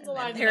 Jason's And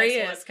alive. then there he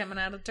Next is coming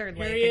out of Turd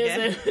one. Here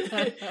Lake he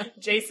again.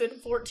 is, Jason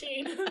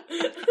 14.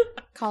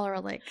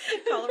 Colorado Lake.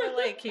 Colorado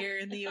Lake here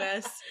in the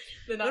U.S.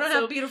 The We not don't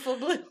so have beautiful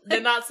blue. the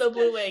not so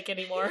blue lake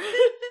anymore.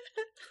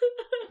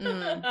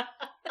 Mm.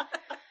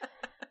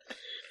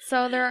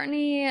 So there aren't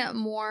any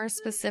more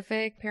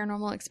specific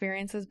paranormal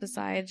experiences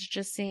besides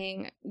just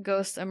seeing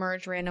ghosts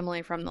emerge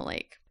randomly from the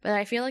lake. But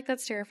I feel like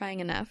that's terrifying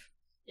enough.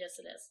 Yes,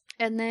 it is.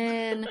 And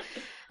then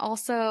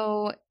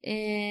also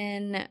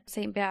in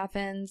St.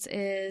 Bathans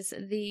is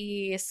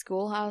the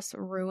schoolhouse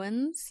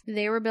ruins.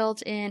 They were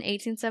built in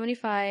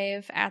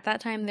 1875. At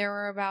that time, there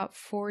were about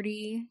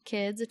 40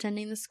 kids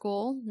attending the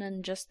school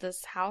and just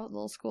this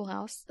little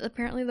schoolhouse.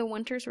 Apparently, the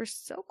winters were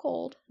so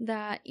cold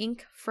that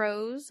ink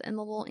froze in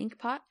the little ink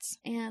pots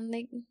and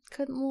they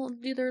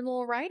couldn't do their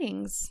little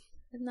writings.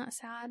 Isn't that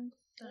sad?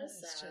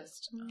 That's It's sad.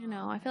 just, You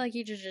know, I feel like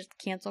you should just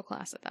cancel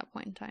class at that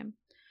point in time.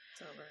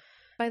 it's over.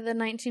 By the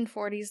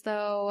 1940s,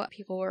 though,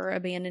 people were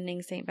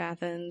abandoning St.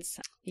 Bathans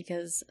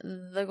because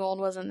the gold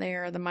wasn't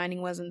there, the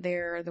mining wasn't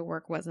there, the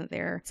work wasn't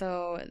there.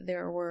 So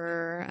there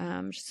were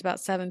just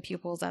about 7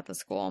 pupils at the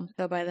school.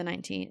 So by the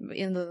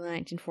end of the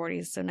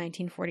 1940s, so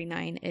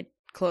 1949, it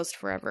closed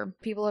forever.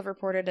 People have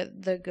reported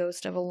the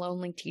ghost of a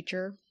lonely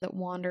teacher that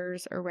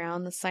wanders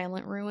around the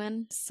silent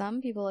ruin.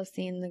 Some people have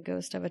seen the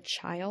ghost of a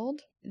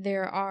child.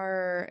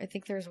 I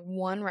think there's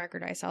one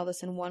record, I saw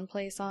this in one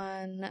place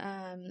on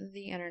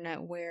the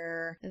internet,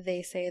 where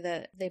they say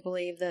that they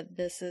believe that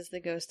this is the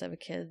ghost of a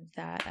kid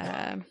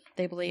that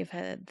they believe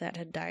had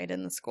died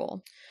in the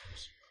school.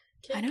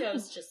 I Kid don't know.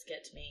 ghosts just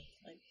get to me.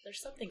 Like,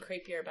 there's something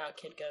creepier about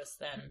kid ghosts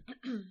than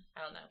I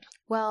don't know.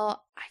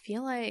 Well, I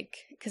feel like,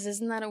 because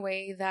isn't that a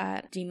way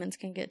that demons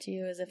can get to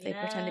you, is if they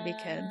pretend to be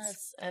kids?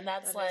 Yes, and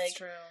that's That like is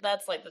true.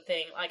 that's like the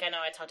thing. Like, I know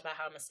I talked about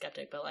how I'm a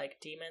skeptic, but like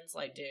demons,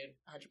 like, dude,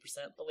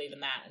 100% believe in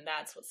that, and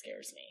that's what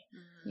scares me.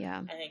 Yeah.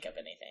 I think of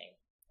anything,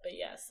 but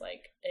yes,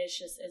 like it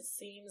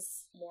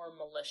seems more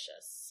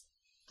malicious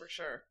For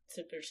sure.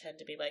 to pretend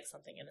to be like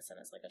something innocent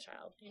as like a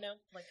child, you know?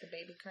 Like the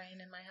baby crane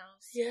in my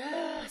house.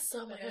 Yes.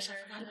 Oh my That gosh, I I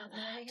forgot heard about the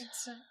other that. night.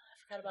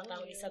 I forgot about that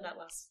when you said that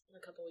a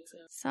couple weeks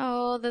ago.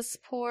 So this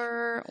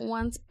poor,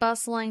 once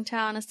bustling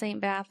town of St.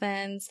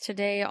 Bathans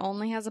today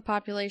only has a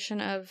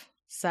population of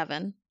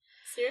 7,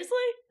 Seriously?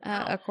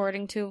 Wow.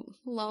 according to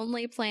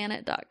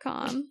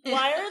LonelyPlanet.com.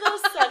 Why are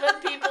those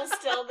 7 people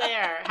still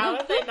there? How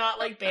have they not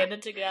like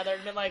banded together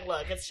and been like,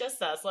 look, it's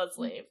just us, let's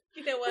leave.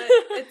 You know what?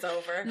 It's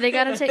over. They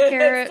got to take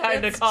care It's of.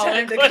 time to It's call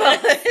time it to quits. call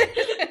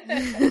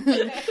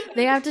it.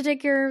 They have to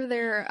take care of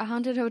their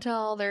haunted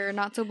hotel, their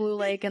not so blue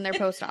lake, and their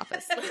post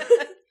office.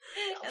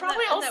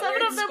 Probably all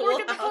 7 of them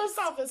work at the post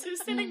office. office.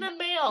 Who's sending them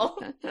mail?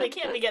 They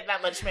can't be getting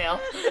that much mail.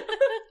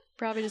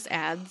 Probably just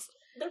ads.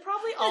 They're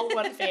probably all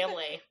one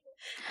family.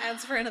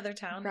 Ads for another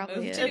town. Probably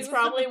to move is. to. It's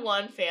probably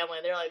one family.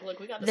 They're like, look,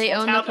 we got this They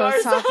whole own the town to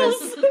post ourselves.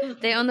 office.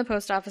 They own the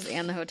post office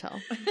and the hotel,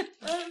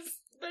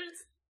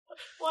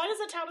 Why does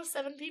a town of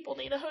 7 people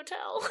need a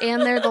hotel?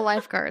 and they're the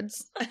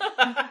lifeguards.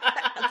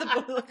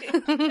 The blue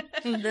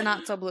lake. The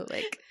not so blue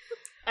lake.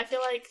 I feel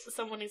like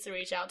someone needs to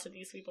reach out to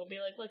these people and be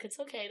like, look, it's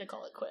okay to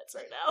call it quits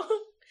right now.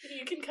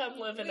 You can come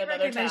live in We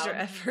another recognize town. your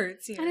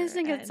efforts here. I just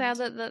think it's and-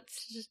 sad that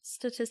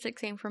statistic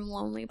came from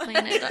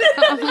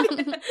LonelyPlanet.com.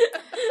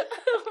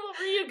 What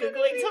were you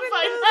Googling to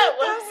find that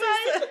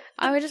website?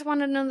 I just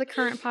wanted to know the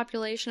current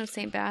population of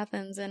St.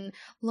 Bathans, and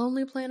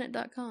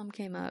LonelyPlanet.com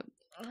came up.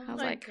 Oh I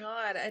was my like,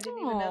 god, I didn't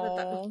even know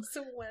that "Aw." was a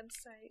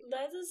website.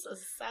 That is the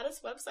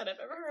saddest website I've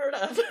ever heard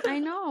of. I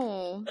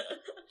know.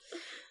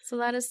 So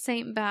that is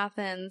St.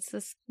 Bathans,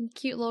 this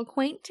cute little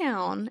quaint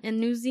town in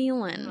New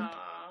Zealand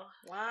Aw.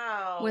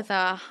 Wow. with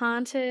a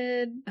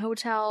haunted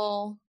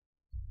hotel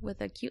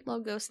with a cute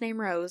little ghost named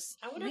Rose.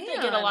 I wonder if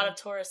they get a lot Man. of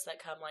tourists that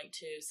come like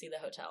to see the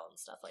hotel and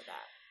stuff like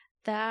that.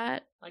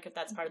 That, Like if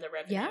that's part of their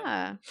revenue.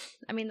 yeah.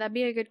 I mean, that'd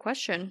be a good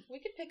question. we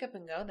could pick up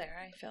and go there,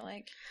 I feel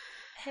like.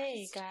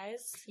 Hey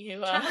guys, you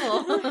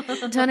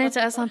Travel. Donate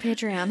to us on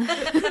Patreon.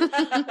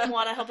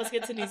 want to help us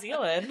get to New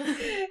Zealand?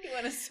 You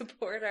want to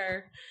support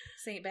our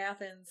St.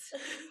 Bathans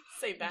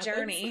St. Bathans.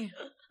 journey.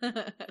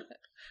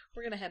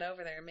 We're going to head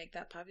over there and make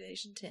that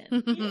population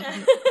 10.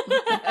 Yeah.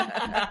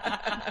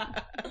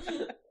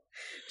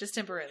 Just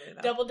temporarily,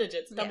 though. Double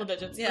digits.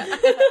 Yeah.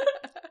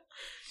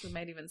 We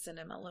might even send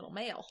him a little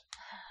mail.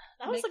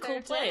 That was Make a cool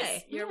their place.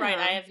 day. You're Yeah. right.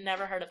 I have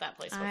never heard of that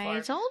place before. I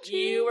told you.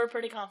 You were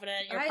pretty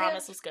confident. Your I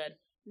promise have- was good.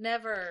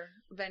 Never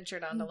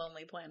ventured onto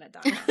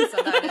lonelyplanet.com,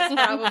 so that is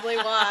probably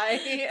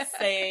why.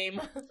 Same.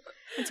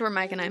 That's where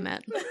Mike and I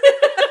met.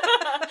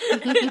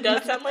 It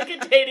does sound like a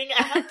dating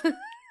app.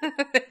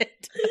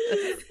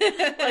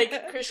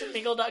 Like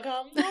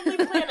ChristianMingle.com,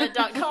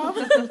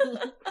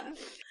 LonelyPlanet.com.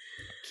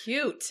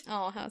 Cute.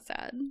 Oh, how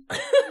sad.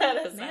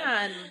 That is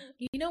Man,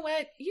 you know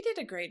what? You did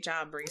a great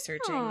job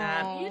researching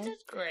that. Aw. You did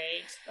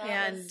great. That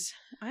And was-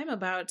 I'm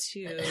about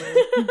to...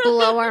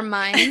 Blow our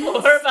minds.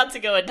 we're about to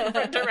go a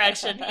different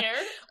direction here.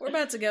 We're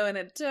about to go in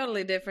a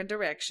totally different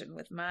direction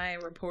with my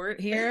report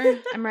here.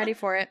 I'm ready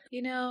for it.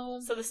 You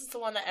know, So this is the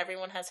one that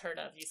everyone has heard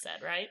of, you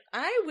said, right?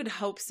 I would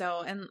hope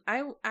so. And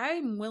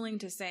I'm willing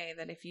to say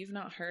that if you've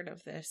not heard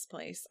of this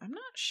place, I'm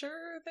not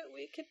sure that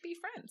we could be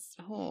friends.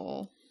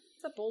 Oh,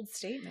 It's a bold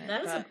statement.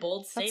 That is a but-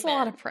 bold statement. that's a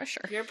lot of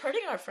pressure. You're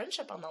putting our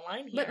friendship on the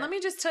line here. But let me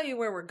just tell you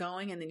where we're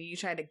going, and then you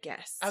try to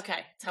guess.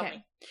 Okay, tell Okay.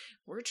 me.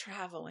 We're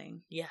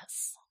traveling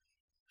Yes.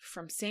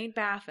 from St.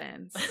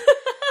 Bathans.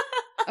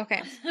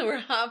 Okay, We're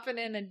hopping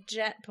in a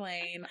jet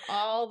plane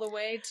all the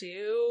way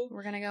to...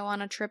 we're gonna go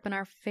on a trip in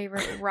our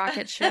favorite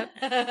rocket ship.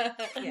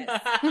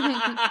 Yes.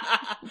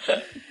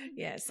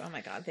 Yes. Oh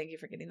my God. Thank you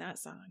for getting that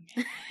song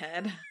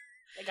ahead.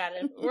 I got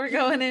it. We're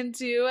going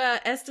into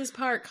Estes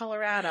Park,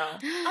 Colorado.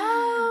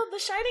 Oh, the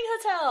Shining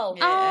Hotel.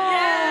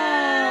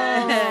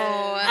 Yeah.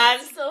 Oh.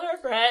 I'm still her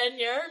friend.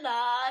 You're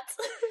not.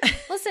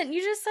 Listen,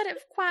 you just said it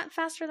quite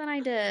faster than I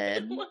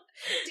did. Do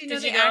you Did know you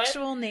the know it?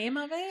 actual name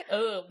of it?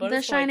 Oh, bonus The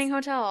points. Shining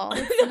Hotel.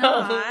 It's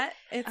not.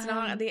 It's Um,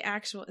 not the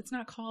actual. It's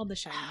not called the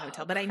Shining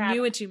Hotel, but I crap.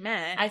 knew what you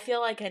meant. I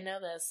feel like I know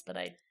this, but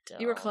I don't.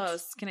 You were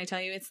close. Can I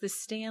tell you? It's the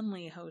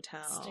Stanley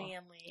Hotel.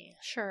 Stanley.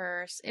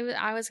 Sure.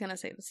 I was gonna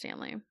say the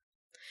Stanley.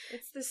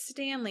 It's the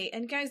Stanley.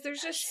 And guys,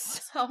 there's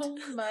just so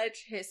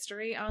much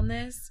history on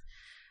this.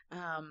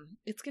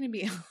 It's going to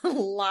be a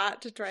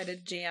lot to try to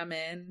jam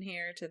in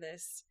here to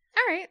this.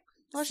 All right,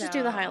 let's just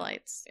do the So-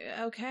 highlights.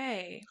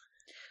 Okay.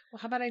 Well,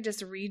 how about I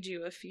just read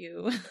you a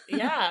few?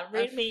 Yeah,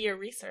 read me your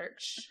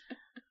research.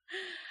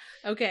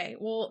 Okay,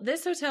 well,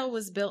 this hotel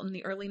was built in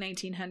the early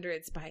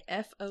 1900s by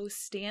F.O.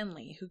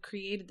 Stanley, who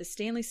created the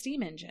Stanley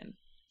steam engine.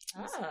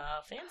 Oh,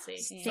 fancy.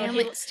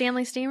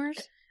 Stanley Steamers.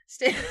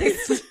 Stanley.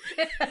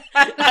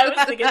 I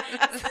was thinking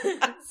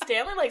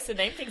Stanley likes to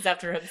name things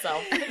after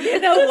himself. You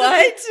know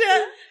what?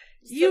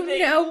 You Something-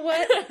 know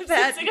what?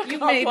 That something you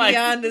may complex. be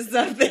onto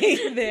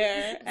something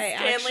there. I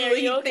Stanley, actually are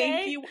you okay?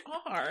 think you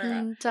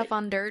are. Tough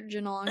on dirt,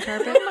 gentle on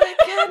carpet. Oh my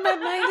God, my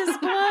mind is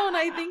blown.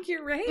 I think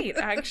you're right,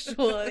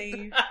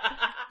 actually.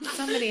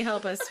 Somebody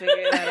help us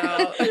figure that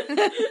out.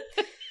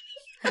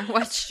 I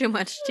watch too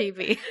much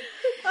TV.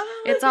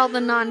 Oh my It's all the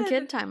God.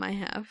 non-kid time I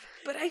have.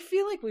 But I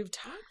feel like we've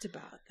talked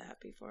about that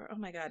before. Oh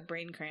my God,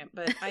 brain cramp.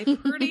 But I'm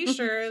pretty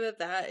sure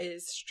that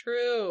is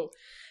true.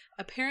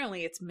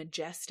 Apparently, it's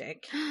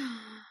majestic.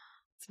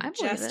 It's a I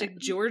believe majestic it.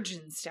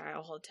 Georgian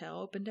style hotel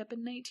opened up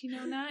in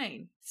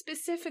 1909,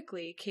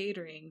 specifically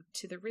catering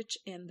to the rich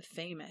and the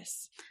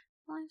famous.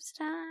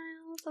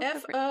 Lifestyles. of the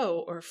rich.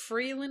 F.O. or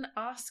Freeland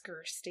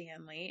Oscar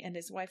Stanley and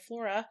his wife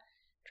Flora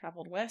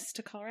traveled west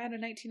to Colorado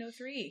in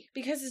 1903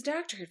 because his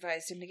doctor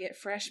advised him to get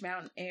fresh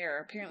mountain air.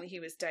 Apparently he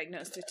was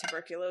diagnosed with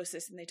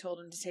tuberculosis and they told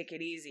him to take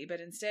it easy,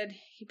 but instead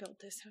he built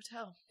this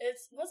hotel.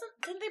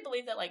 Didn't they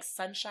believe that like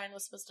sunshine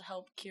was supposed to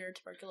help cure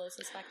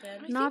tuberculosis back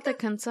then? Not the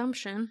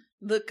consumption.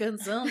 The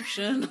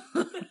consumption.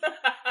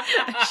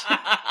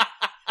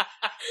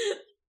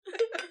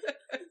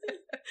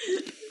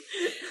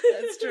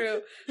 That's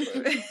true.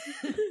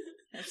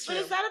 That's But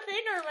true. is that a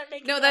thing, or am I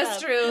making No, that that's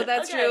up? true.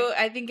 That's Okay. true.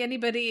 I think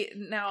anybody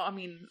now, I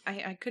mean,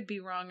 I could be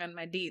wrong on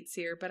my dates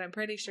here, but I'm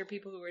pretty sure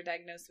people who were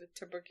diagnosed with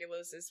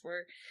tuberculosis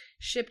were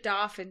shipped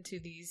off into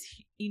these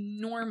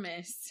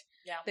enormous,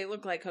 Yeah. they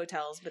look like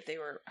hotels, but they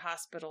were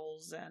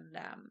hospitals, and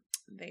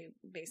they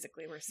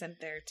basically were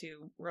sent there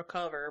to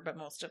recover, but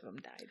most of them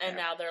died. And there.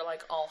 now they're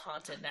like all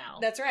haunted now.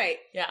 That's right.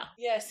 yeah.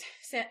 Yes.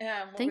 What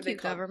Thank were they you,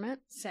 called? government.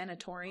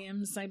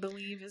 Sanatoriums, I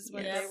believe, is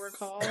what Yes. they were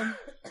called.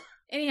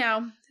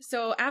 Anyhow,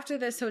 so after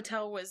this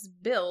hotel was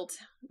built,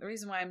 the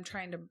reason why I'm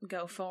trying to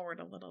go forward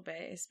a little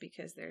bit is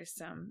because there's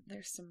some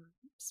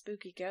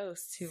spooky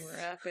ghosts who were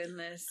up in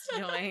this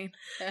joint.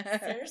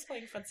 Sarah's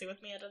playing footsie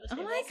with me under the Oh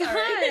table. my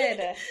Sorry.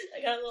 God.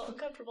 I got a little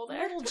uncomfortable I'm a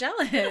there. little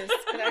jealous,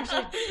 but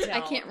actually I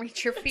don't. can't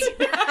reach your feet.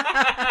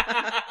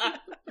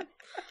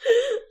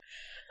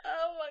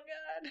 Oh my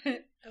God.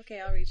 Okay,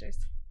 I'll reach yours.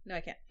 No,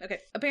 I can't. Okay.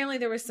 Apparently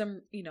there was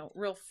some,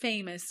 real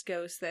famous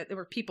ghosts that there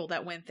were people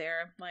that went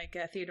there, like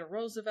Theodore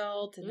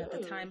Roosevelt, and at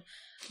the Ooh. time,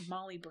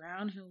 Molly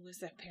Brown, who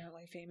was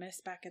apparently famous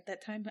back at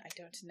that time. I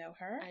don't know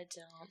her. I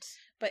don't.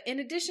 But in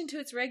addition to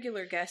its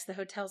regular guests, the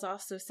hotel's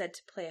also said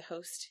to play a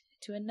host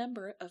to a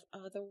number of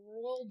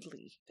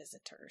otherworldly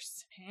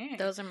visitors. Hey.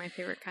 Those are my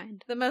favorite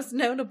kind. The most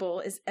notable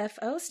is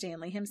F.O.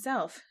 Stanley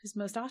himself, who's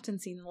most often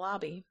seen in the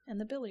lobby and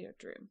the billiard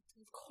room.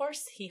 Of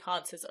course he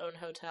haunts his own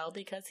hotel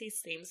because he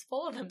seems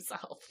full of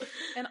himself.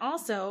 And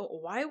also,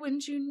 why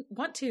wouldn't you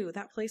want to?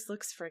 That place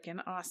looks freaking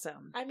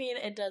awesome. I mean,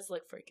 it does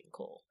look freaking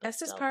cool. but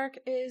Estes still. Park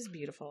is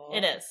beautiful.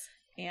 It is.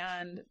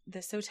 And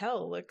this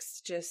hotel looks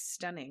just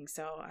stunning,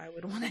 so I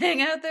would want to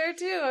hang out there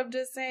too. I'm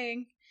just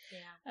saying.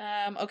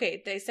 Yeah.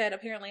 Okay, they said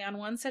apparently on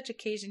one such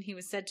occasion he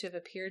was said to have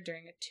appeared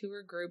during a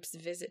tour group's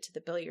visit to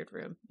the billiard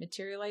room,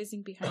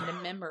 materializing behind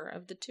a member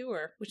of the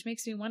tour, which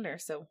makes me wonder,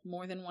 so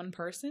more than one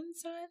person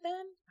saw it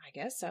then? I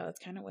guess so. That's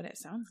kind of what it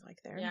sounds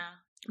like there. Yeah.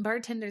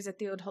 Bartenders at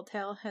the old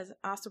hotel has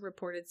also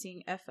reported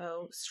seeing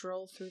F.O.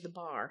 stroll through the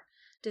bar,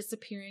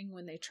 disappearing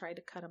when they try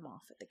to cut him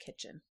off at the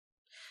kitchen.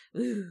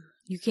 Ooh,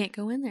 You can't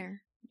go in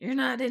there. you're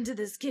not into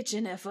this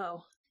kitchen,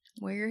 F.O.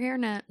 Wear your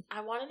hairnet.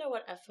 I want to know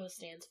what FO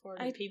stands for.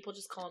 Do people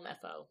just call him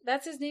FO?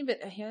 That's his name, but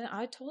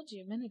I told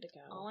you a minute ago.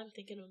 All I'm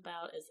thinking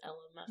about is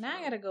LMFO. Now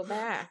I gotta go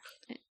back.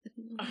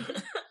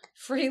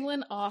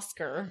 Freeland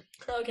Oscar.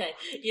 Okay,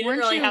 you didn't Weren't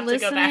really you have to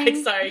go back.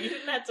 listening? Sorry, you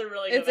didn't have to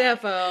really It's go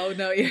back. F.O.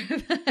 No, you're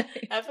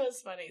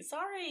FO's funny.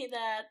 Sorry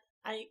that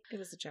It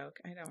was a joke.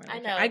 I don't really I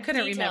know. care. I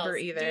couldn't Details, remember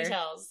either.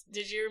 Details.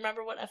 Did you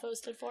remember what FO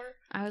stood for?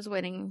 I was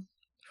waiting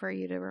for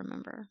you to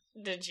remember.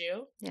 Did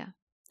you? Yeah.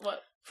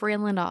 What?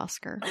 Freeland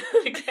Oscar.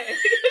 Okay, because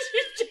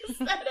you just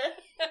said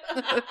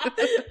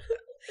it.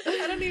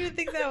 I don't even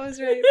think that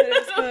was right, but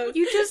it's close.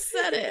 You just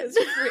said it.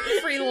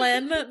 It's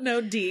Freeland, no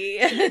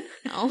D.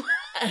 No.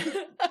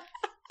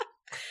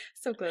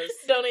 So close.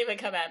 Don't even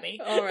come at me.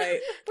 All right.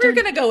 We're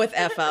going to go with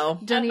F.O.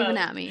 Don't FO. even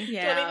at me.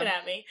 Yeah. Don't even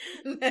at me.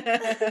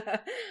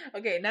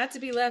 Okay, not to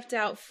be left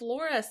out,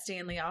 Flora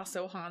Stanley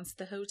also haunts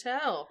the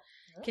hotel,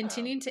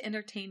 continuing to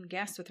entertain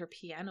guests with her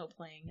piano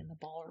playing in the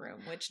ballroom,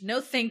 which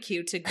no thank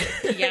you to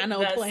piano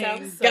That playing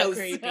sounds so ghosts.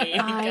 creepy.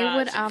 I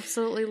would Gosh.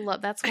 absolutely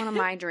love. That's one of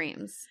my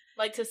dreams.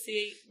 Like to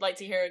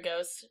hear a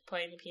ghost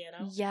playing the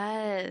piano.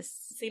 Yes.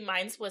 See,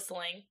 mine's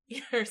whistling.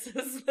 Yours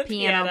is the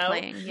Piano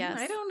playing. Yes.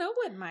 I don't know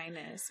what mine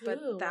is, but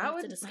Ooh, we'll that have to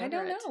would, I discover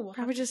don't it. know. We'll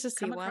Probably have just to see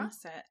come one.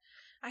 across it.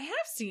 I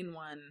have seen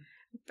one.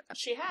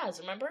 She has,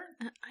 remember?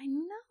 I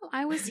know.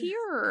 I was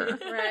here.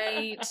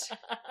 Right.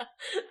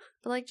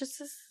 But like just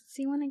to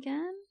see one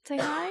again. Say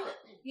hi.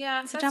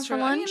 Yeah, Sit that's down for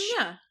true. I mean, lunch?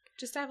 yeah,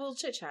 just have a little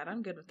chit chat.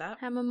 I'm good with that.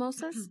 Have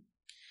mimosas.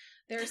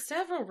 There are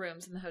several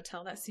rooms in the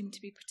hotel that seem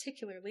to be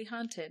particularly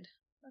haunted.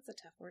 That's a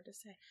tough word to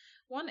say.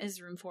 One is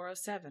room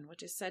 407,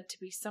 which is said to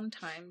be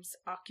sometimes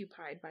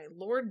occupied by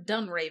Lord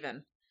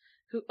Dunraven,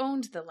 who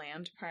owned the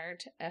land prior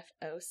to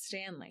F.O.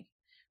 Stanley.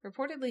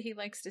 Reportedly, he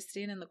likes to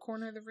stand in the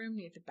corner of the room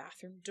near the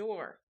bathroom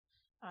door.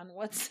 On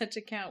one such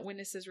account,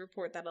 witnesses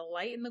report that a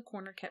light in the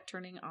corner kept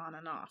turning on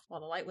and off.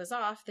 While the light was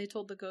off, they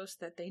told the ghost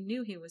that they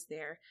knew he was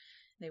there.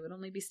 They would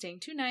only be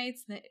staying 2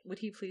 nights. Would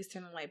he please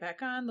turn the light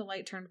back on? The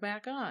light turned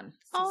back on.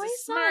 This Oh, is a he's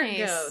smart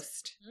nice.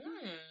 ghost.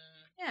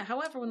 Yeah,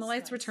 however, when the That's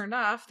lights were nice. turned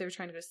off, they were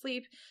trying to go to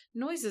sleep.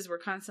 Noises were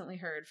constantly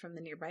heard from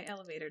the nearby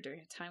elevator during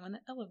a time when the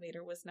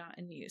elevator was not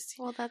in use.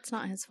 Well, that's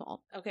not his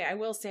fault. Okay, I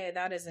will say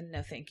that is a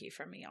no thank you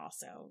from me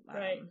also.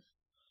 Right.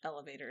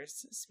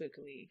 Elevators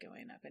spookily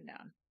going up and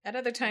down. At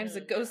other times, a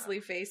Yeah. ghostly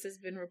face has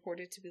been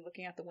reported to be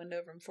looking out the window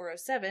of room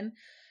 407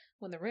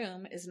 when the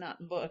room is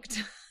not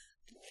booked.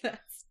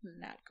 That's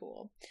not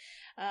cool.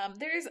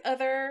 There's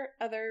other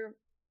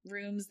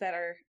rooms that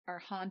are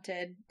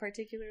haunted,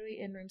 particularly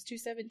in rooms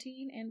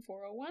 217 and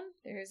 401.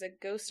 There is a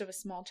ghost of a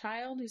small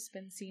child who's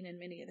been seen in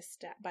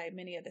by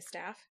many of the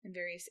staff in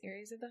various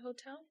areas of the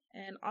hotel.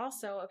 And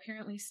also,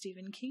 apparently,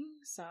 Stephen King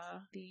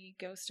saw the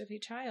ghost of a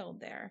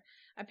child there.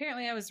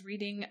 Apparently, I was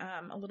reading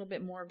a little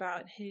bit more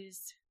about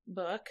his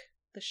book,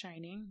 The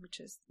Shining, which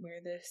is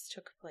where this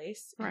took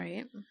place.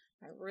 Right.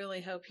 I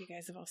really hope you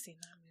guys have all seen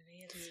that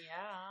movie. It's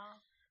Yeah.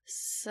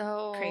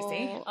 So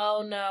Crazy.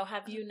 Oh no,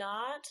 have you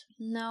not?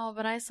 No,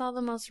 but I saw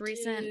the most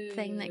recent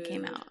thing that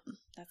came Dude. out.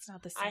 That's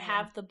not the same. I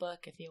have the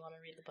book if you want to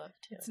read the book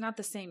too. It's not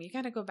the same. You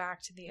got to go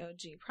back to the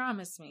OG.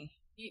 Promise me.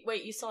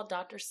 Wait, you saw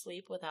Doctor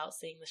Sleep without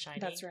seeing The Shining?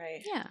 That's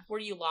right. Yeah. Were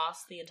you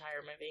lost the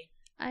entire movie?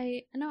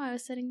 I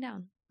was sitting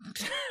down.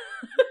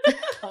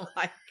 Oh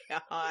my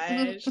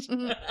gosh.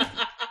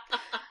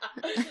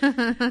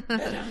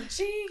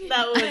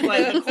 That was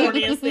like the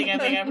corniest thing I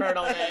think I've heard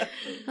all day.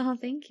 Oh,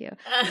 thank you.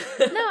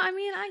 No, I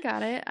mean, I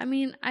got it. I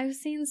mean, I've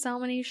seen so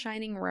many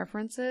Shining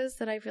references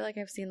that I feel like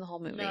I've seen the whole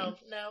movie. No.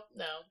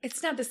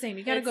 It's not the same.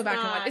 You got to It's go back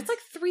and not. watch. It's like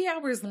 3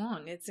 hours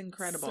long. It's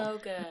incredible. So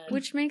good.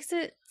 Which makes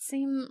it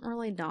seem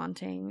really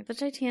daunting. The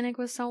Titanic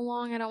was so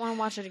long, I don't want to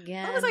watch it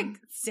again. that was like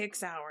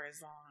 6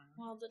 hours long.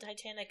 Well, the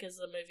Titanic is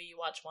a movie you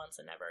watch once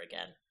and never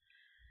again.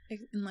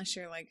 Unless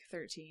you're like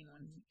 13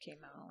 when it came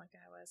out, like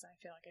I was. I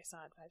feel like I saw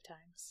it 5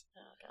 times.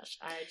 Oh gosh,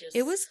 I just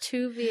It was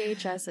 2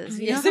 VHSs.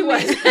 You Yes, know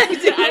it how was. many-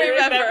 I do I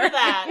remember remember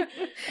that.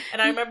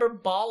 And I remember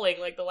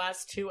bawling like the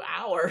last 2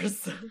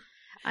 hours.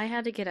 I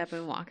had to get up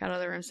and walk out of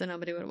the room so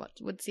nobody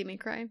would see me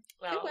cry.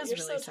 Wow, It was you're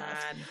really so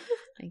tough. sad.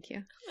 Thank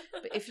you.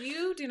 But if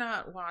you do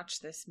not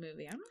watch this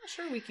movie, I'm not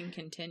sure we can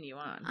continue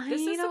on. I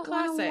This is a don't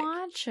want to classic.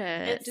 watch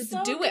it. It's Just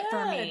so do it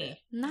for good. me.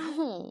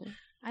 No,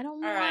 I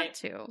don't All want right.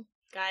 to.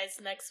 Guys,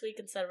 next week,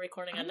 instead of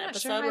recording I'm an not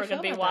sure episode, how I we're going to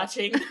feel be about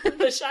watching that.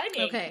 The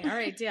Shining. Okay, all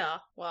right, deal.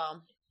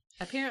 Well,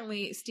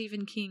 apparently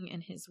Stephen King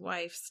and his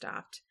wife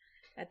stopped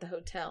at the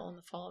hotel in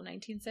the fall of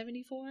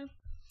 1974.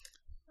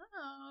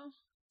 Oh,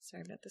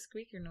 sorry about the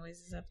squeaker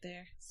noises up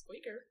there.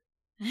 Squeaker.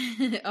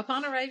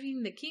 Upon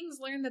arriving, the Kings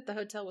learned that the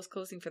hotel was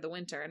closing for the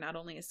winter, and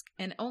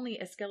only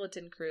a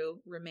skeleton crew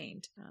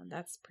remained.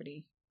 That's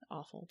pretty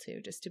awful too,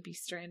 just to be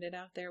stranded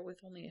out there with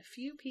only a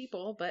few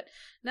people. But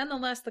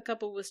nonetheless, the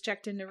couple was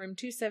checked into room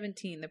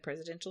 217, the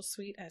presidential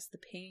suite, as the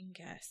paying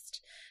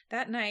guest.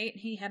 That night,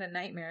 he had a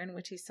nightmare in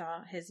which he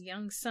saw his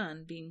young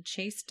son being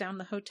chased down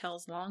the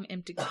hotel's long,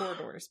 empty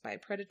corridors by a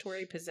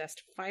predatory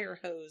possessed fire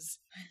hose.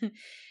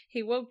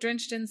 He woke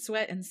drenched in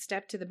sweat and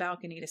stepped to the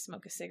balcony to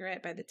smoke a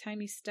cigarette. By the time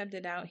he stubbed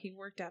it out, he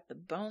worked out the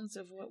bones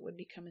of what would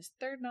become his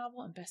third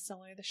novel and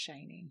bestseller, The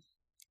Shining.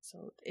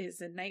 So it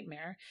is a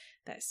nightmare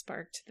that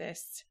sparked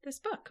this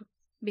book.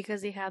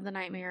 Because he had the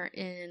nightmare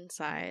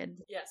inside.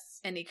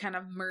 Yes. And he kind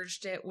of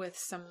merged it with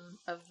some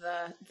of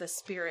the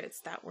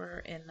spirits that were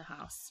in the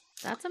house.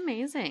 That's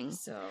amazing.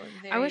 So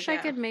I wish I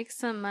could make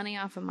some money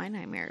off of my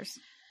nightmares.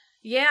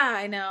 Yeah,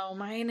 I know.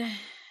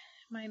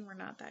 Mine were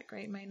not that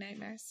great, my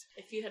nightmares.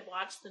 If you had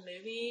watched the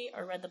movie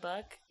or read the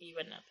book, you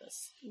wouldn't have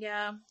this.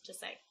 Yeah.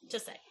 Just say.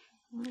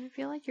 I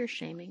feel like you're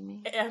shaming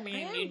me. I mean,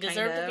 I you am,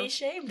 deserve kind to be of.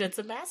 shamed. It's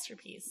a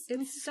masterpiece.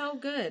 It's so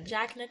good.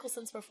 Jack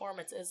Nicholson's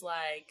performance is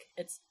like,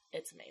 it's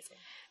amazing.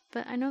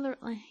 But I know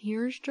that, like,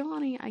 here's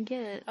Johnny. I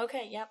get it.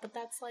 Okay, yeah, but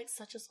that's like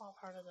such a small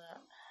part of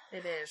that.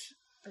 It is.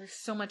 There's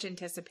so much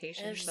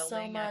anticipation There's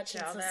building so much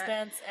up in to all that.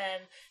 suspense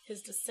and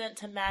his descent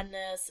to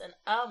madness, and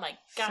oh my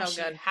gosh,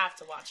 So good. you have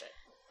to watch it.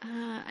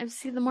 I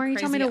see. The more you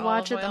tell me Crazy to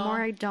watch it, olive the oil.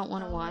 more I don't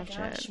want to Oh my watch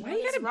gosh, it. Why what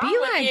you is gotta wrong be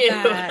with like you?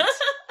 that?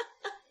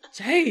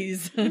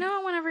 Jeez. You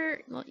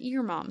know,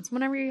 your moms,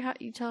 whenever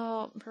you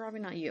tell, probably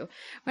not you,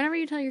 whenever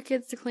you tell your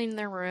kids to clean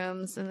their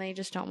rooms and they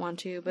just don't want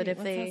to, but Wait, if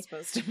what's they,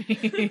 that supposed to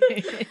be?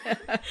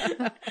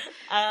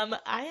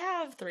 I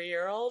have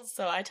 3-year-olds,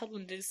 so I tell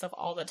them to do stuff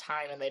all the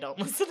time, and they don't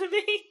listen to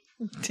me.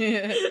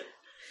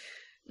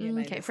 Yeah,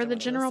 mine okay, just for don't the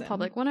wanna general listen.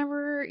 public,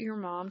 whenever your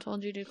mom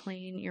told you to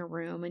clean your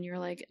room and you're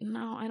like,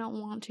 no, I don't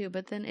want to,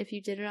 but then if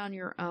you did it on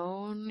your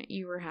own,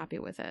 you were happy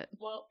with it.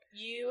 Well,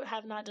 you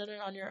have not done it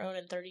on your own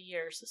in 30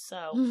 years,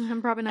 so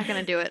I'm probably not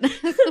going to do it.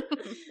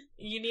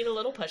 you need a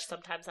little push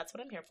sometimes. That's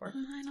what I'm here for.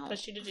 I know.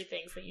 Push you to do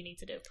things that you need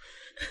to do.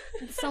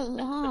 It's so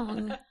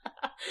long.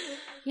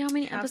 You know how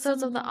many Have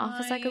episodes some of The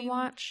Office I could wine.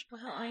 watch?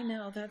 Well, I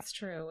know that's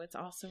true. It's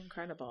also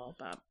incredible,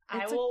 but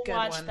I it's will a good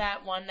watch one.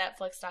 that one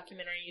Netflix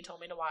documentary you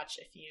told me to watch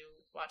if you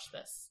watch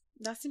this.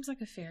 That seems like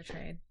a fair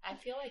trade. I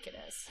feel like it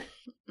is.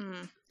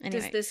 Anyway.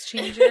 Does this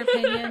change your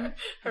opinion?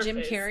 Her Jim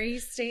face. Carrey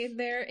stayed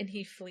there and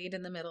he fled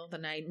in the middle of the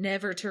night,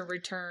 never to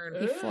return.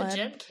 Ooh, fled.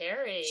 Jim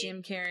Carrey.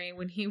 Jim Carrey,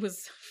 when he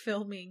was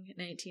filming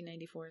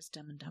 1994's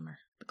Dumb and Dumber,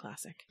 the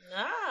classic.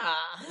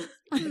 Ah.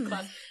 The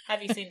class-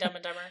 Have you seen Dumb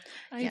and Dumber?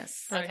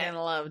 Yes. I'm Okay.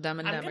 gonna love Dumb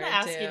and I'm Dumber. going to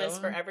ask too. you this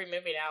for every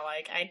movie now.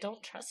 Like, I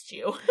don't trust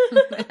you.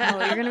 Oh,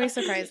 you're going to be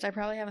surprised. I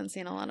probably haven't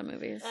seen a lot of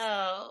movies.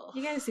 Oh.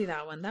 You gotta see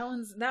that one. That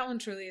one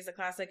truly is a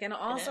classic. And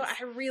also, is.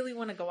 I really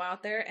want to go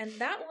out there. And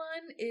that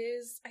one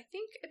is, I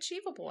think,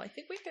 achievable. I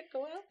think we could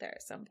go out there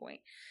at some point.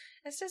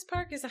 Estes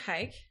Park is a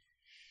hike.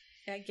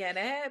 I get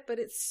it, but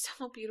it's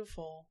so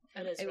beautiful.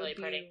 It is It really would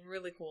be pretty.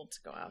 really cool to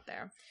go out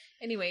there.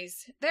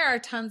 Anyways, there are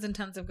tons and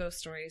tons of ghost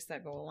stories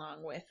that go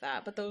along with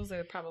that, but those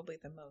are probably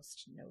the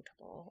most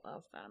notable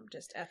of them.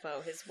 Just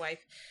F.O., his wife,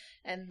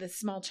 and the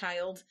small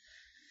child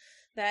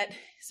that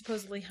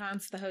supposedly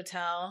haunts the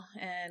hotel.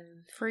 And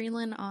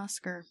Freeland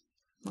Oscar.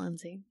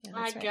 Lindsay. yeah,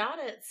 I that's right. got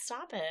it.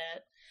 Stop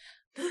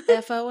it.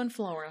 F.O. and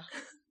Flora.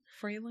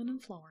 Freeland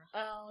and Flora.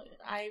 Oh,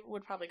 I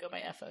would probably go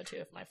by FO too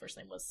if my first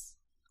name was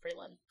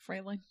Freeland.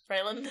 Freeland.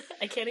 Freeland?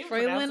 I can't even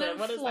Freeland pronounce it. and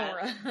What is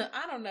Flora. that?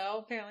 I don't know.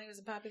 Apparently it was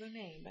a popular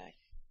name back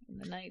in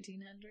the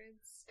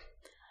 1900s.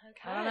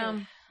 Okay. I don't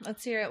know.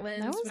 Let's hear it, Lynn.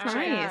 That was What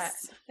you nice.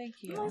 got? Thank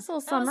you. Nice little That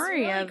was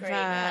summary really of great,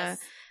 yes.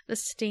 the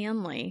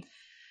Stanley.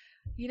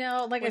 You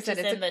know, like Which I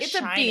said, is in The it's a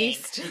Shining.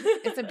 beast.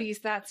 It's a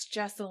beast that's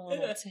just a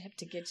little tip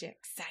to get you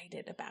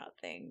excited about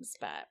things,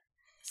 but I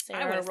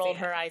Sarah wanna see rolled it.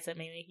 her eyes at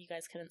me. You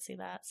guys couldn't see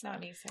that. it's not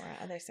me, Sarah.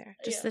 Other Sarah.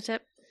 Just Yeah. the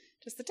tip.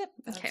 Just the tip.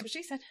 That's Okay. what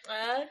she said.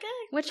 Okay.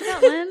 What you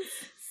got, Lynn?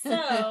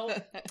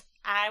 So,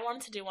 I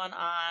wanted to do one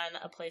on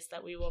a place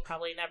that we will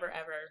probably never,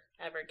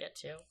 ever get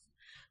to.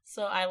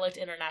 So, I looked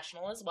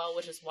international as well,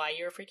 which is why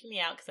you were freaking me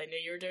out, because I knew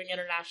you were doing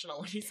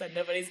international when you said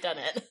nobody's done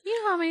it.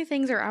 You know how many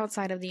things are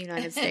outside of the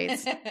United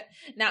States?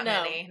 Not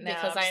No, many. No,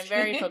 because I am just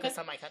very kidding. focused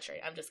on my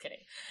country. I'm just kidding.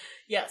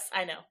 What?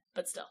 I know,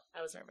 but still,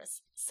 I was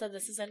nervous. So,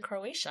 this is in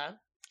Croatia.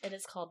 It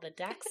is called the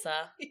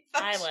Daxa I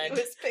thought Island.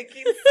 She was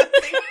picking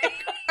something.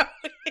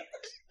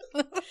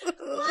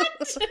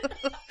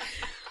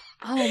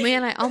 Oh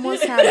man, I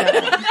almost had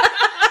it.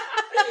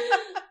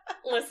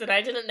 Listen,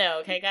 I didn't know,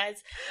 okay,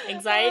 guys?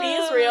 Anxiety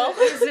is real.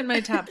 It's in my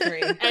top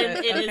 3. And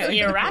it is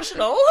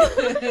irrational.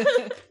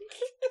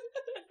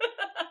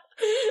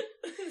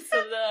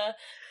 So the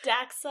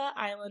Daxa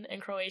Island in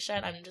Croatia,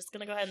 and I'm just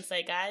going to go ahead and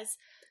say, guys,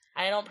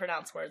 I don't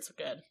pronounce words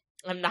good.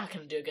 I'm not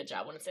going to do a good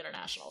job when it's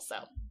international.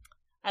 So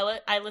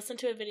I listened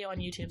to a video on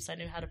YouTube, so I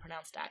knew how to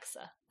pronounce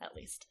Daxa at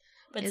least.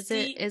 But is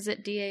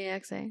it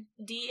DAXA?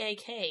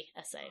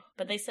 DAKSA.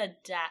 But they said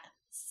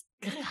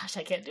Gosh,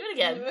 I can't do it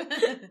again.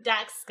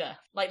 Daxka,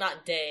 like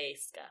not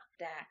Dayska.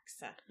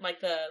 Daxa. Like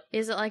the.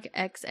 Is it like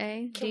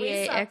XA? Can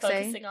we stop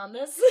focusing on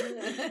this?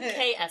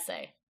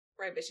 KSA.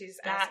 Right, but she's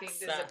asking,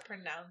 is it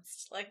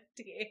pronounced like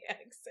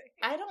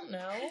DAXA? I don't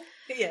know.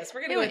 Yes,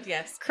 we're gonna go with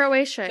yes.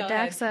 Croatia, Go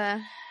Daxa.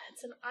 ahead.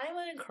 It's an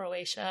island in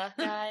Croatia,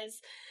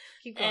 guys.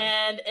 Keep going.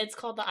 And it's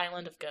called the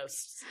Island of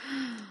Ghosts.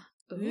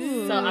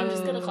 Ooh. So I'm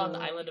just gonna call it the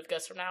Island of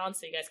Ghosts from now on,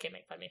 so you guys can't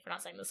make fun of me for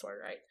not saying this word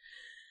right.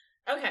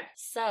 Okay,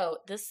 so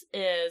this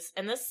is,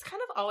 and this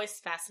kind of always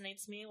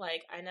fascinates me.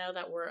 Like, I know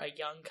that we're a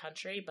young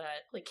country,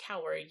 but like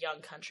how we're a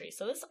young country.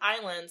 So this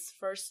island's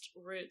first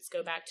roots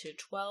go back to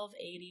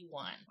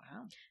 1281.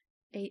 Wow.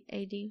 8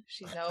 AD.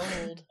 She's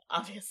old.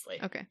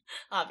 Obviously. Okay.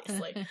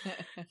 Obviously.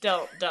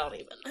 Don't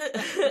even.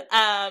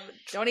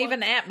 Don't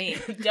even at me.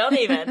 Don't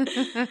even.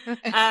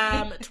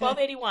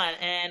 1281,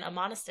 and a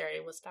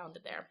monastery was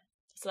founded there.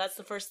 So that's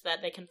the first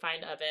that they can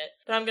find of it.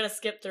 But I'm going to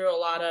skip through a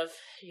lot of,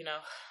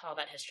 all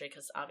that history,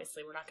 because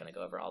obviously we're not going to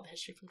go over all the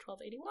history from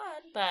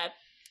 1281. But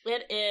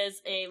it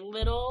is a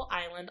little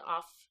island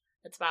off,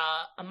 it's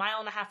about 1.5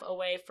 miles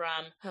away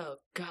from,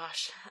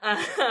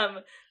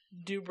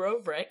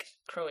 Dubrovnik,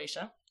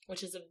 Croatia,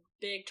 which is a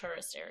big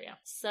tourist area.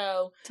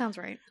 So sounds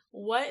right.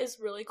 What is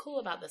really cool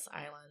about this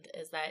island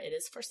is that it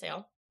is for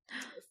sale.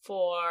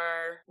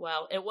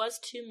 It was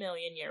 2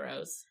 million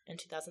euros in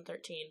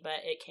 2013,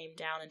 but it came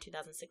down in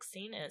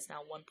 2016 and it's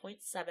now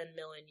 1.7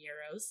 million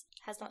euros.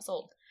 Has not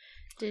sold.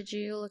 Did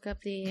you look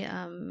up the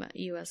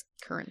U.S.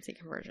 currency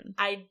conversion?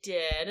 I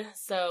did.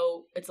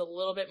 So it's a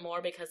little bit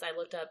more because I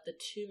looked up the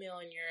 2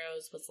 million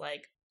euros was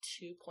like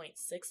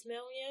 2.6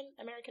 million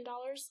American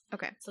dollars.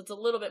 Okay. So it's a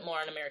little bit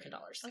more in American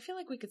dollars. I feel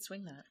like we could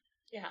swing that.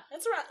 Yeah,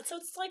 it's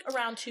like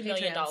around $2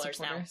 million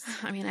now.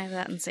 I mean, I have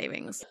that in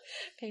savings.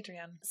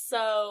 Patreon.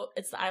 So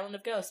it's the Island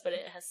of Ghosts, but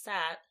it has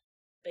sat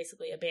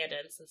basically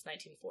abandoned since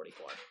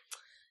 1944.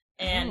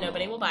 And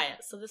nobody will buy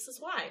it. So this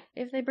is why.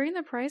 If they bring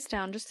the price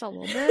down just a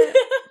little bit.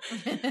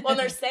 Well,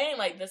 they're saying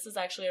like this is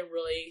actually a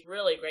really,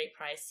 really great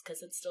price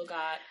because it's still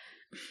got...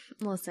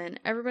 Listen,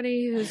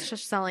 everybody who's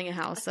just selling a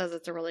house says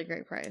it's a really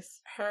great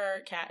price.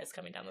 Her cat is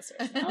coming down the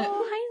stairs now.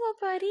 Oh, hi, little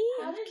buddy.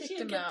 How did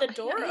you get out. the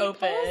door He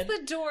open? pulls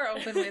the door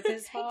open with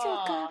his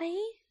paw. Hi,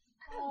 buddy.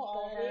 Hello,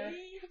 Oliver.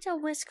 Hi,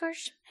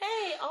 Whiskers.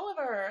 Hey,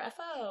 Oliver.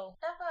 F.O.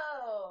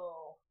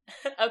 F.O.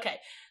 Okay,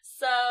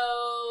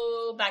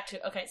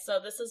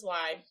 so this is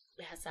why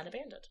it has sat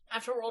abandoned.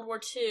 After World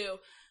War II,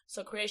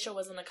 so Croatia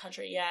wasn't a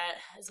country yet,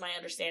 is my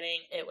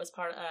understanding. It was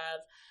part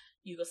of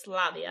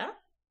Yugoslavia.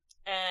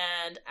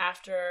 And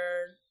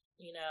after,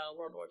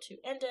 World War II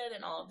ended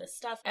and all of this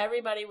stuff,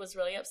 everybody was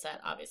really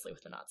upset, obviously,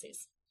 with the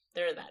Nazis.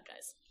 They're the bad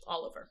guys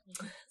all over.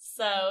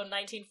 So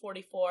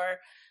 1944,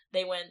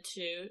 they went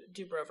to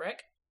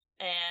Dubrovnik.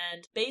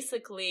 And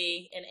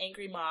basically, an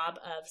angry mob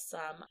of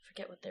I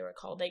forget what they were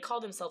called. They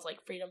called themselves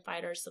like freedom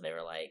fighters. So they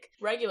were like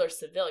regular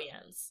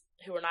civilians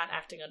who were not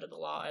acting under the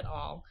law at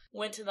all.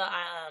 Went to the,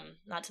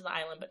 not to the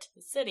island, but to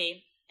the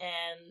city.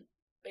 And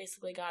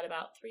basically got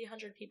about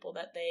 300 people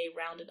that they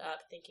rounded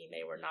up thinking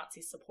they were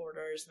Nazi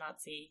supporters,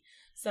 Nazi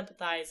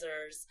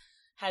sympathizers,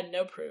 had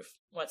no proof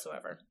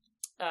whatsoever.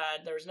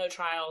 There was no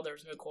trial, there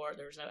was no court,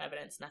 there was no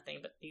evidence,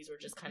 nothing, but these were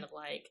just kind of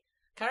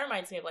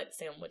reminds me of like the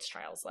Salem witch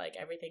trials, like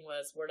everything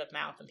was word of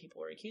mouth and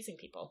people were accusing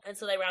people. And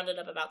so they rounded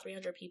up about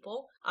 300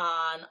 people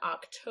on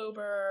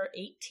October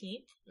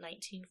 18th,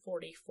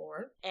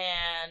 1944,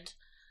 and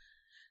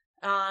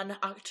on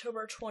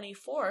October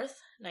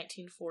 24th,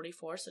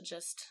 1944, so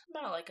just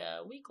about like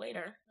a week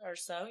later or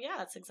so,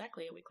 yeah, it's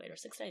exactly a week later,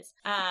 6 days,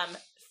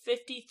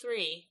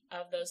 53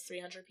 of those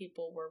 300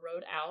 people were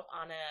rowed out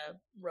on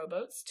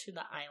rowboats to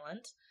the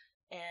island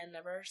and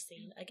never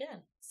seen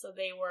again. So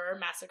they were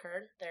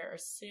massacred. They're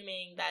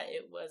assuming that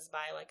it was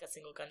by like a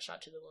single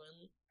gunshot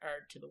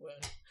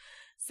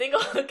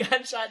single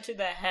gunshot to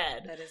the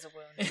head. That is a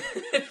wound.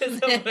 It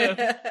is a wound.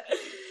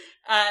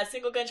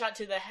 Single gunshot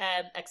to the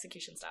head,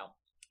 execution style.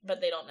 But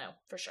they don't know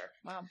for sure.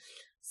 Wow.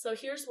 So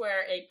here's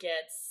where it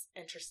gets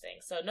interesting.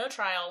 So no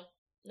trial,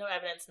 no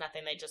evidence,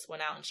 nothing. They just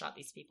went out and shot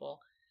these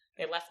people.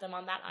 They left them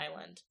on that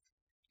island,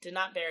 did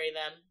not bury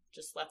them,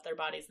 just left their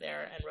bodies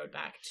there and rode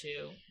back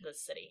to the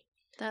city.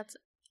 That's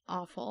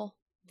awful.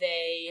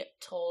 They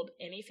told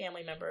any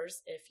family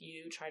members, if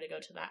you try to go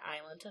to that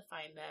island to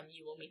find them,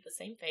 you will meet the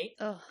same fate.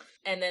 Ugh.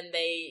 And then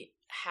they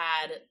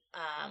had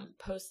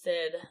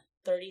posted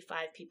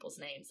 35 people's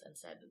names and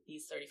said that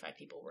these 35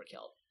 people were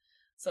killed.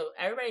 So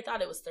everybody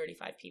thought it was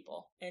 35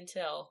 people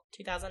until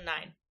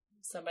 2009.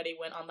 Somebody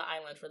went on the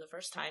island for the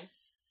first time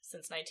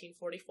since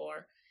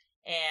 1944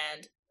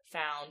 and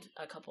found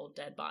a couple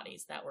dead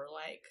bodies that were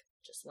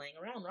just laying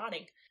around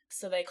rotting.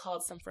 So they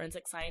called some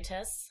forensic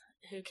scientists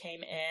who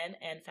came in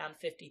and found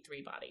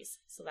 53 bodies.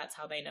 So that's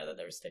how they know that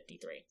there was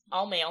 53.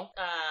 All male.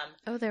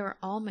 They were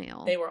all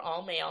male. They were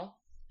all male.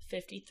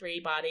 53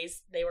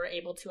 bodies. They were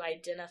able to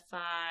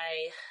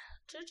identify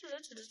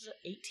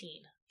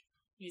 18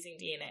 using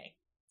DNA.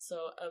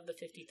 So of the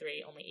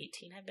 53, only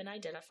 18 have been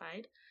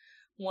identified.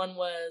 One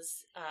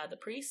was the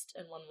priest,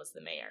 and one was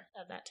the mayor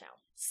of that town.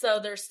 So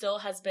there still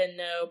has been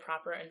no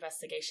proper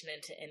investigation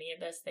into any of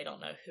this. They don't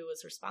know who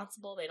was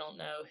responsible. They don't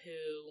know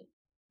who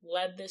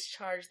led this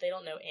charge. They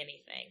don't know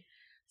anything.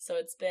 So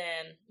it's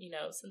been,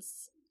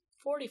 since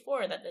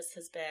 44 that this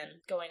has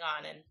been going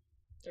on, and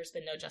there's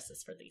been no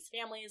justice for these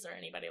families or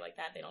anybody like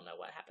that. They don't know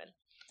what happened.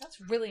 That's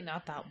really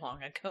not that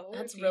long ago.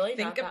 That's really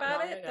think not that about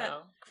long it.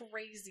 ago. That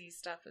crazy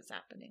stuff is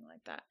happening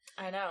like that.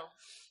 I know.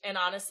 And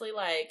honestly,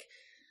 like,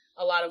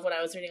 a lot of what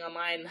I was reading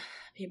online,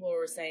 people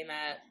were saying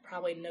that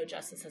probably no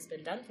justice has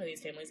been done for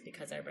these families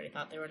because everybody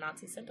thought they were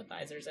Nazi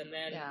sympathizers, and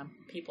then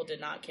people did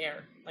not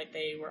care. Like,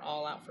 they were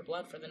all out for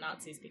blood for the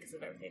Nazis because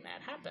of everything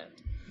that had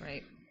happened.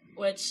 Right.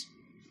 Which,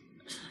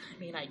 I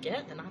mean, I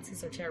get the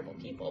Nazis are terrible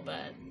people,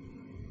 but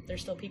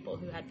there's still people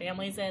who had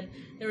families, and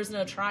there was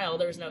no trial,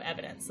 there was no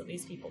evidence, so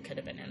these people could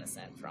have been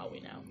innocent for all we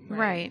know.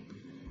 Right.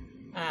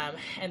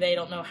 And they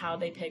don't know how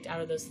they picked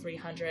out of those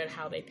 300,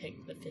 how they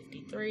picked the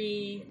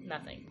 53,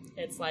 nothing.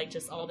 It's like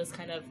just all this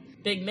kind of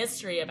big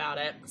mystery about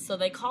it. So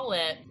they call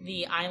it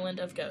the Island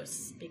of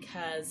Ghosts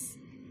because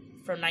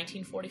from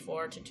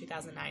 1944 to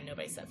 2009,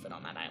 nobody set foot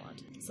on that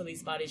island. So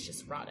these bodies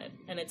just rotted,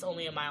 and it's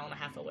only a mile and a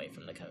half away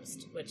from the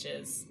coast, which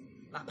is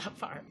not that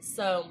far.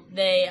 So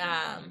they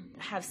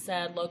have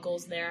said,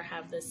 locals there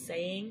have this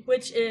saying,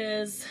 which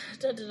is,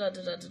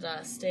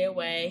 stay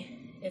away,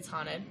 it's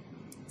haunted.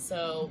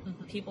 So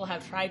people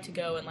have tried to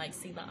go and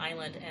see the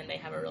island, and they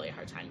have a really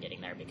hard time getting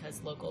there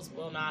because locals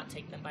will not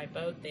take them by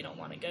boat. They don't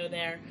want to go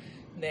there.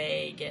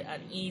 They get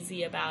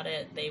uneasy about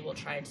it. They will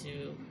try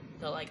to,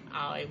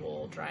 I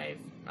will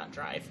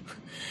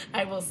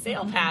I will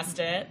sail past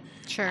it.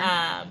 Sure.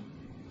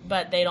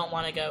 But they don't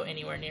want to go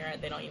anywhere near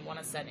it. They don't even want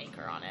to set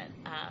anchor on it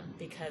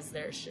because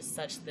there's just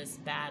such this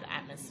bad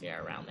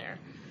atmosphere around there.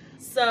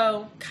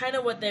 So kind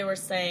of what they were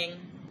saying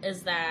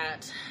is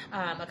that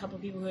a couple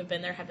of people who have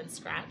been there have been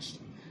scratched.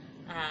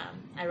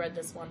 I read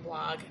this one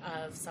blog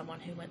of someone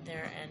who went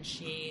there, and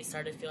she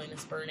started feeling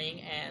this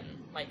burning and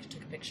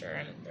took a picture,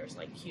 and there's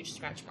huge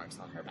scratch marks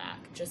on her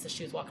back just as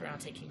she was walking around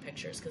taking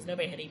pictures because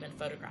nobody had even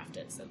photographed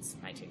it since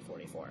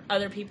 1944.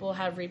 Other people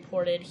have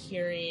reported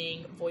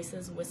hearing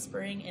voices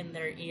whispering in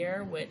their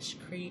ear, which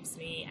creeps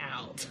me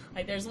out.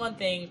 There's one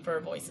thing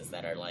for voices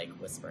that are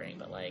whispering,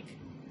 but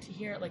to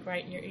hear it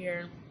right in your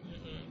ear,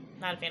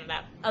 not a fan of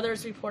that.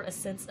 Others report a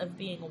sense of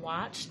being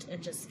watched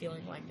and just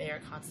feeling like they are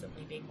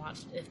constantly being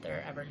watched if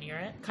they're ever near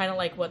it. Kind of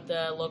like what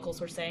the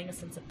locals were saying, a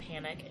sense of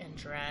panic and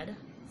dread.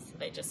 So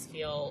they just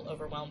feel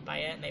overwhelmed by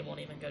it, and they won't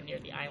even go near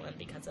the island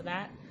because of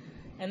that.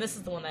 And this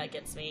is the one that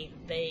gets me.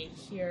 They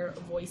hear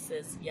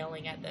voices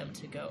yelling at them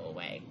to go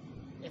away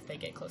if they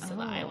get close to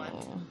the island.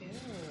 Ew.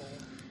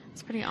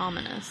 It's pretty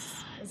ominous.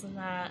 Isn't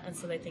that? And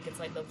so they think it's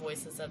the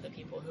voices of the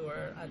people who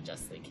were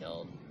unjustly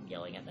killed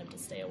yelling at them to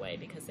stay away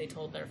because they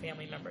told their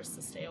family members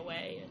to stay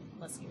away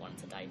unless you wanted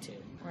to die too.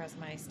 Whereas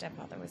my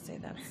stepfather would say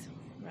that's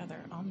rather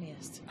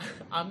ominous.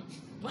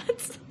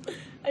 What?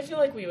 I feel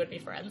like we would be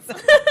friends.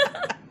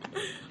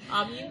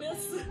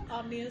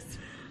 Ominous.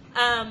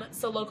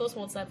 So locals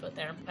won't set foot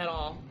there at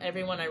all.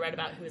 Everyone I read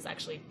about who has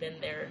actually been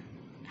there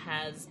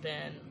has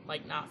been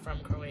not from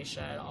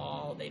Croatia at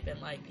all. They've been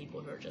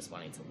people who are just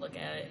wanting to look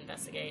at it,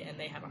 investigate, and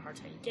they have a hard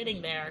time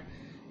getting there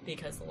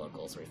because the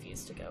locals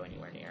refuse to go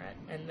anywhere near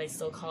it. And they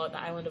still call it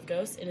the Island of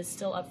Ghosts. It is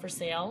still up for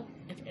sale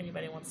if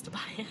anybody wants to buy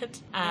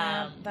it.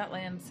 That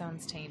land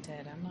sounds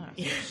tainted. I'm not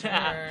sure.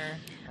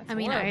 That's I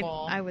mean,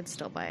 horrible. I would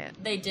still buy it.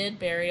 They did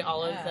bury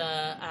all of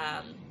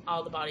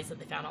the bodies that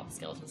they found, all the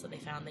skeletons that they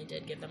found. They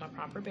did give them a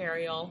proper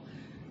burial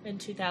in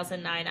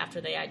 2009 after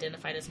they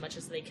identified as much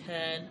as they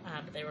could.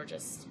 But they were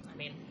just,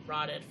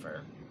 rotted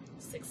for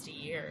 60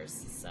 years,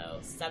 so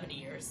 70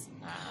 years.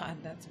 God,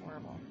 that's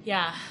horrible.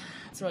 Yeah,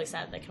 it's really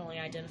sad they can only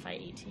identify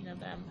 18 of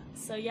them.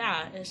 So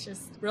yeah, it's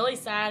just really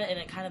sad, and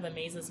it kind of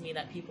amazes me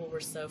that people were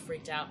so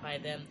freaked out by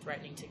them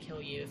threatening to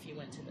kill you if you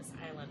went to this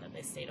island that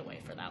they stayed away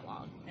for that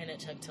long. And it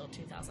took till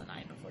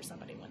 2009 before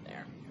somebody went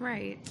there.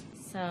 Right.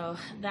 So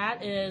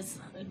that is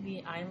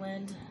the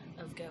Island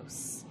of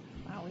Ghosts.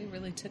 Wow, we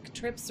really took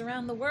trips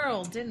around the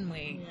world, didn't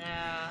we?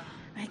 Yeah.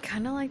 I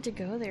kind of like to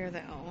go there,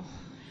 though.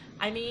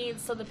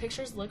 So the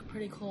pictures look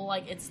pretty cool.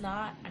 It's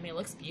not, it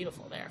looks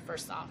beautiful there,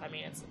 first off.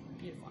 It's a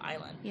beautiful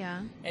island.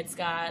 Yeah. It's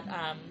got,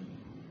 a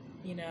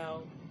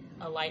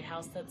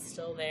lighthouse that's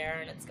still there,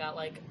 and it's got,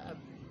 a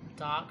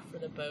dock for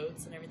the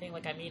boats and everything.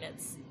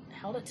 It's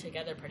held it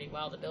together pretty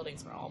well. The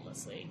buildings were all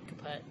mostly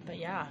kaput. But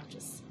yeah,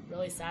 just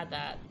really sad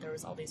that there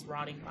was all these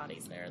rotting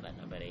bodies there that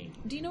nobody...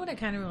 Do you know what it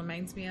kind of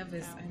reminds me of? I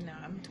know,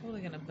 I'm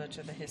totally going to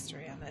butcher the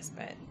history on this,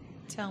 but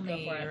tell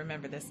me you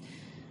remember this.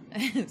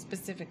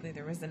 Specifically,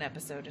 there was an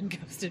episode in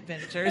Ghost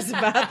Adventures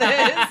about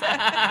this.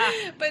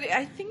 But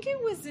I think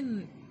it was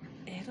in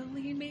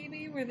Italy,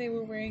 maybe, where they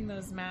were wearing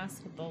those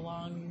masks with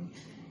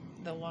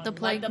the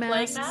plague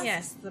mask?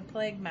 Yes, the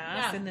plague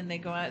mask. Yeah. And then they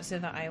go out to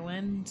the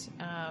island.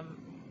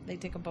 They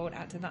take a boat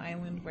out to the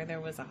island where there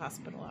was a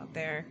hospital out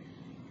there.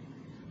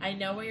 I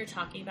know what you're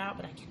talking about,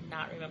 but I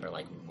cannot remember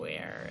like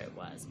where it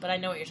was. But I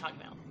know what you're talking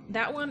about.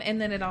 That one, and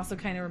then it also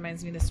kind of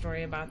reminds me of the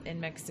story about in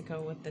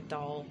Mexico with the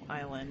doll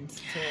island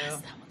too. Yes,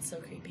 that one's so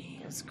creepy.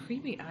 Those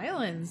creepy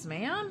islands,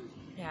 man.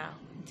 Yeah.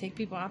 Take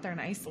people out there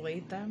and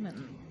isolate them,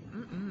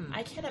 and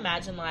I can't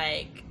imagine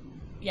like,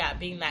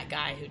 being that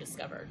guy who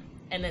discovered.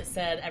 And it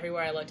said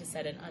everywhere I looked, it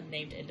said an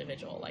unnamed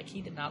individual. Like he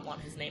did not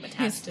want his name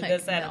attached to like,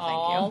 this at "No,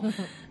 all. thank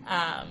you."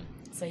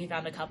 So he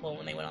found a couple.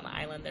 When they went on the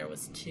island, there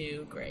was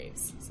 2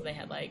 graves. So they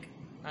had like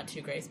not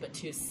 2 graves, but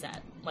 2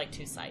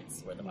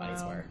 sites where the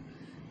bodies Wow. were,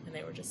 and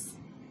they were just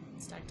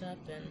stacked up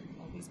and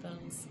all these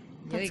bones.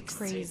 That's Yikes.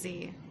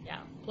 crazy. Yeah,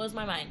 blows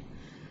my mind.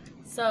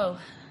 So,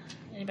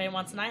 anybody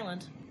wants an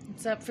island?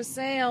 It's up for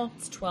sale.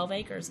 It's 12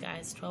 acres,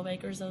 guys. 12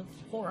 acres of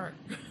horror.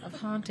 Of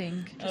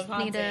haunting. Of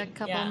Need a haunting.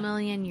 couple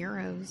million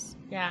euros.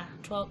 Yeah,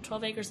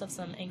 12 acres of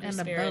some angry And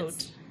a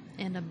spirits boat.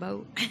 And a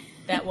boat.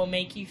 that will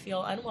make you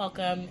feel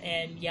unwelcome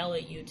and yell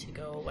at you to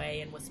go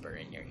away and whisper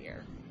in your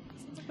ear.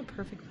 Sounds like a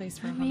perfect place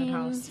for I a haunted mean,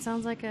 house.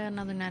 sounds like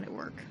another night at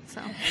work.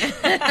 So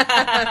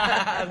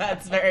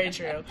That's very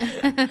true.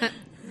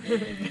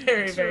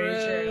 Very,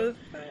 very true.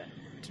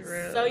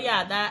 True. So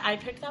yeah, that I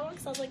picked that one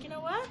because I was like, you know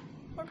what?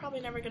 We're probably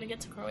never going to get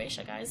to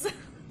Croatia, guys.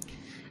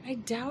 I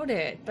doubt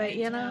it, but I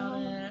you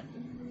doubt know,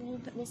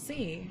 it. we'll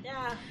see.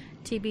 Yeah.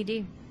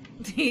 TBD.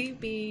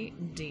 TBD.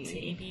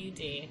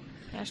 TBD.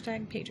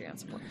 Hashtag Patreon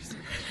supporters.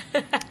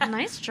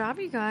 Nice job,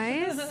 you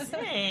guys.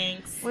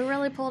 Thanks. We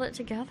really pulled it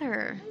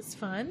together. It was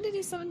fun to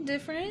do something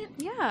different.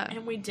 Yeah,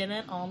 And we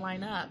didn't all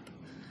line up.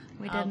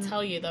 we I'll didn't.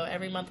 tell you though,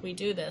 every month we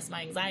do this,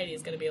 my anxiety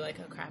is going to be like,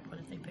 oh crap, what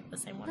if they pick the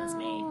same one as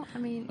me? No, I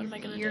mean, What am I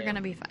gonna you're do?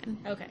 gonna be fine.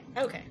 Okay.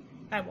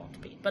 I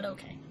won't be, but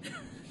okay.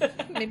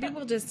 Maybe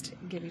we'll just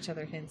give each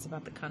other hints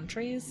about the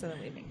countries so that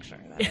we make sure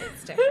that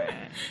it's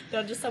different.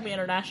 Don't just tell me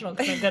international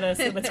because I'm going to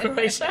assume it's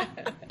Croatia.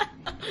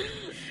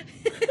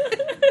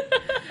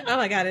 Oh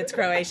my god, it's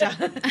Croatia.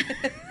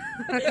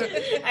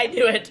 I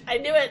knew it.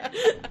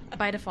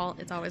 By default,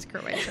 it's always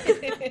Croatia.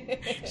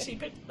 She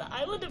picked the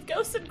island of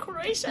ghosts in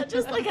Croatia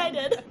just like I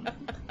did.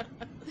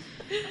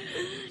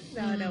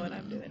 Now I know what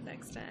I'm doing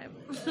next time.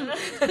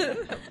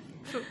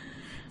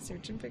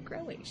 Searching for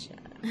Croatia.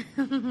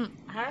 All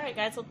right,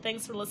 guys. Well,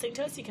 thanks for listening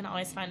to us. You can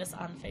always find us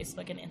on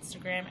Facebook and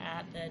Instagram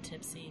at The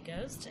Tipsy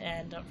Ghost.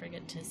 And don't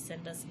forget to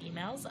send us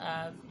emails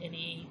of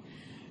any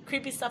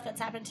creepy stuff that's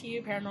happened to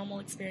you,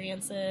 paranormal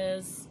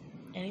experiences,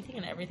 anything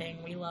and everything.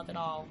 We love it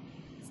all.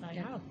 So,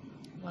 yeah.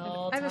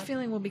 Well, I have a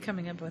feeling we'll be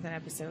coming up with an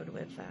episode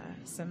with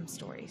some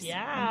stories.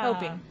 Yeah. I'm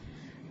hoping.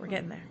 We're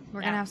getting there.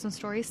 We're gonna have some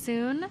stories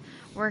soon.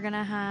 We're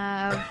gonna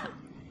have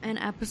an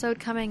episode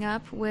coming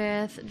up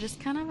with just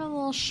kind of a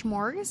little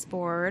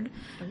smorgasbord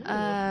We're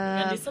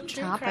gonna do of some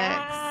true topics.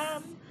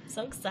 crime.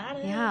 So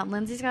excited. Yeah,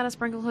 Lindsay's got a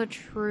sprinkle of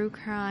true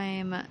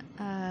crime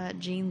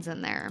genes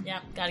in there. Yeah,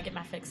 gotta get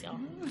my fix, y'all.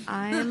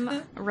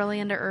 I'm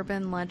really into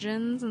urban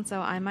legends, and so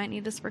I might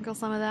need to sprinkle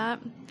some of that.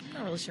 I'm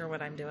not really sure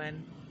what I'm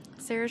doing.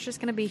 Sarah's just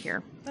gonna be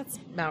here. That's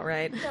about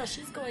right. No,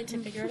 she's going to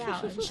figure it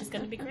out, and she's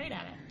going to be great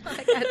at it.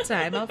 I got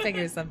time. I'll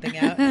figure something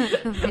out.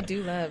 I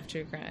do love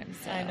true crime.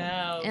 So. I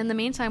know. In the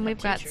meantime,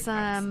 we've got True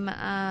crimes.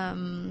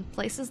 some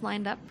places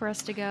lined up for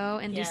us to go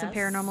and do some Yes.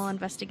 paranormal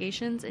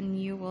investigations, and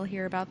you will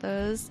hear about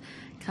those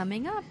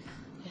coming up.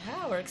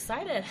 Yeah, we're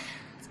excited.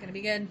 It's going to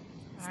be good.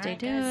 All Stay right,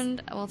 guys.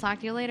 tuned. We'll talk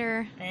to you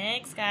later.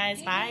 Thanks,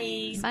 guys.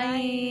 Bye.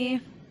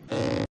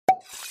 Bye.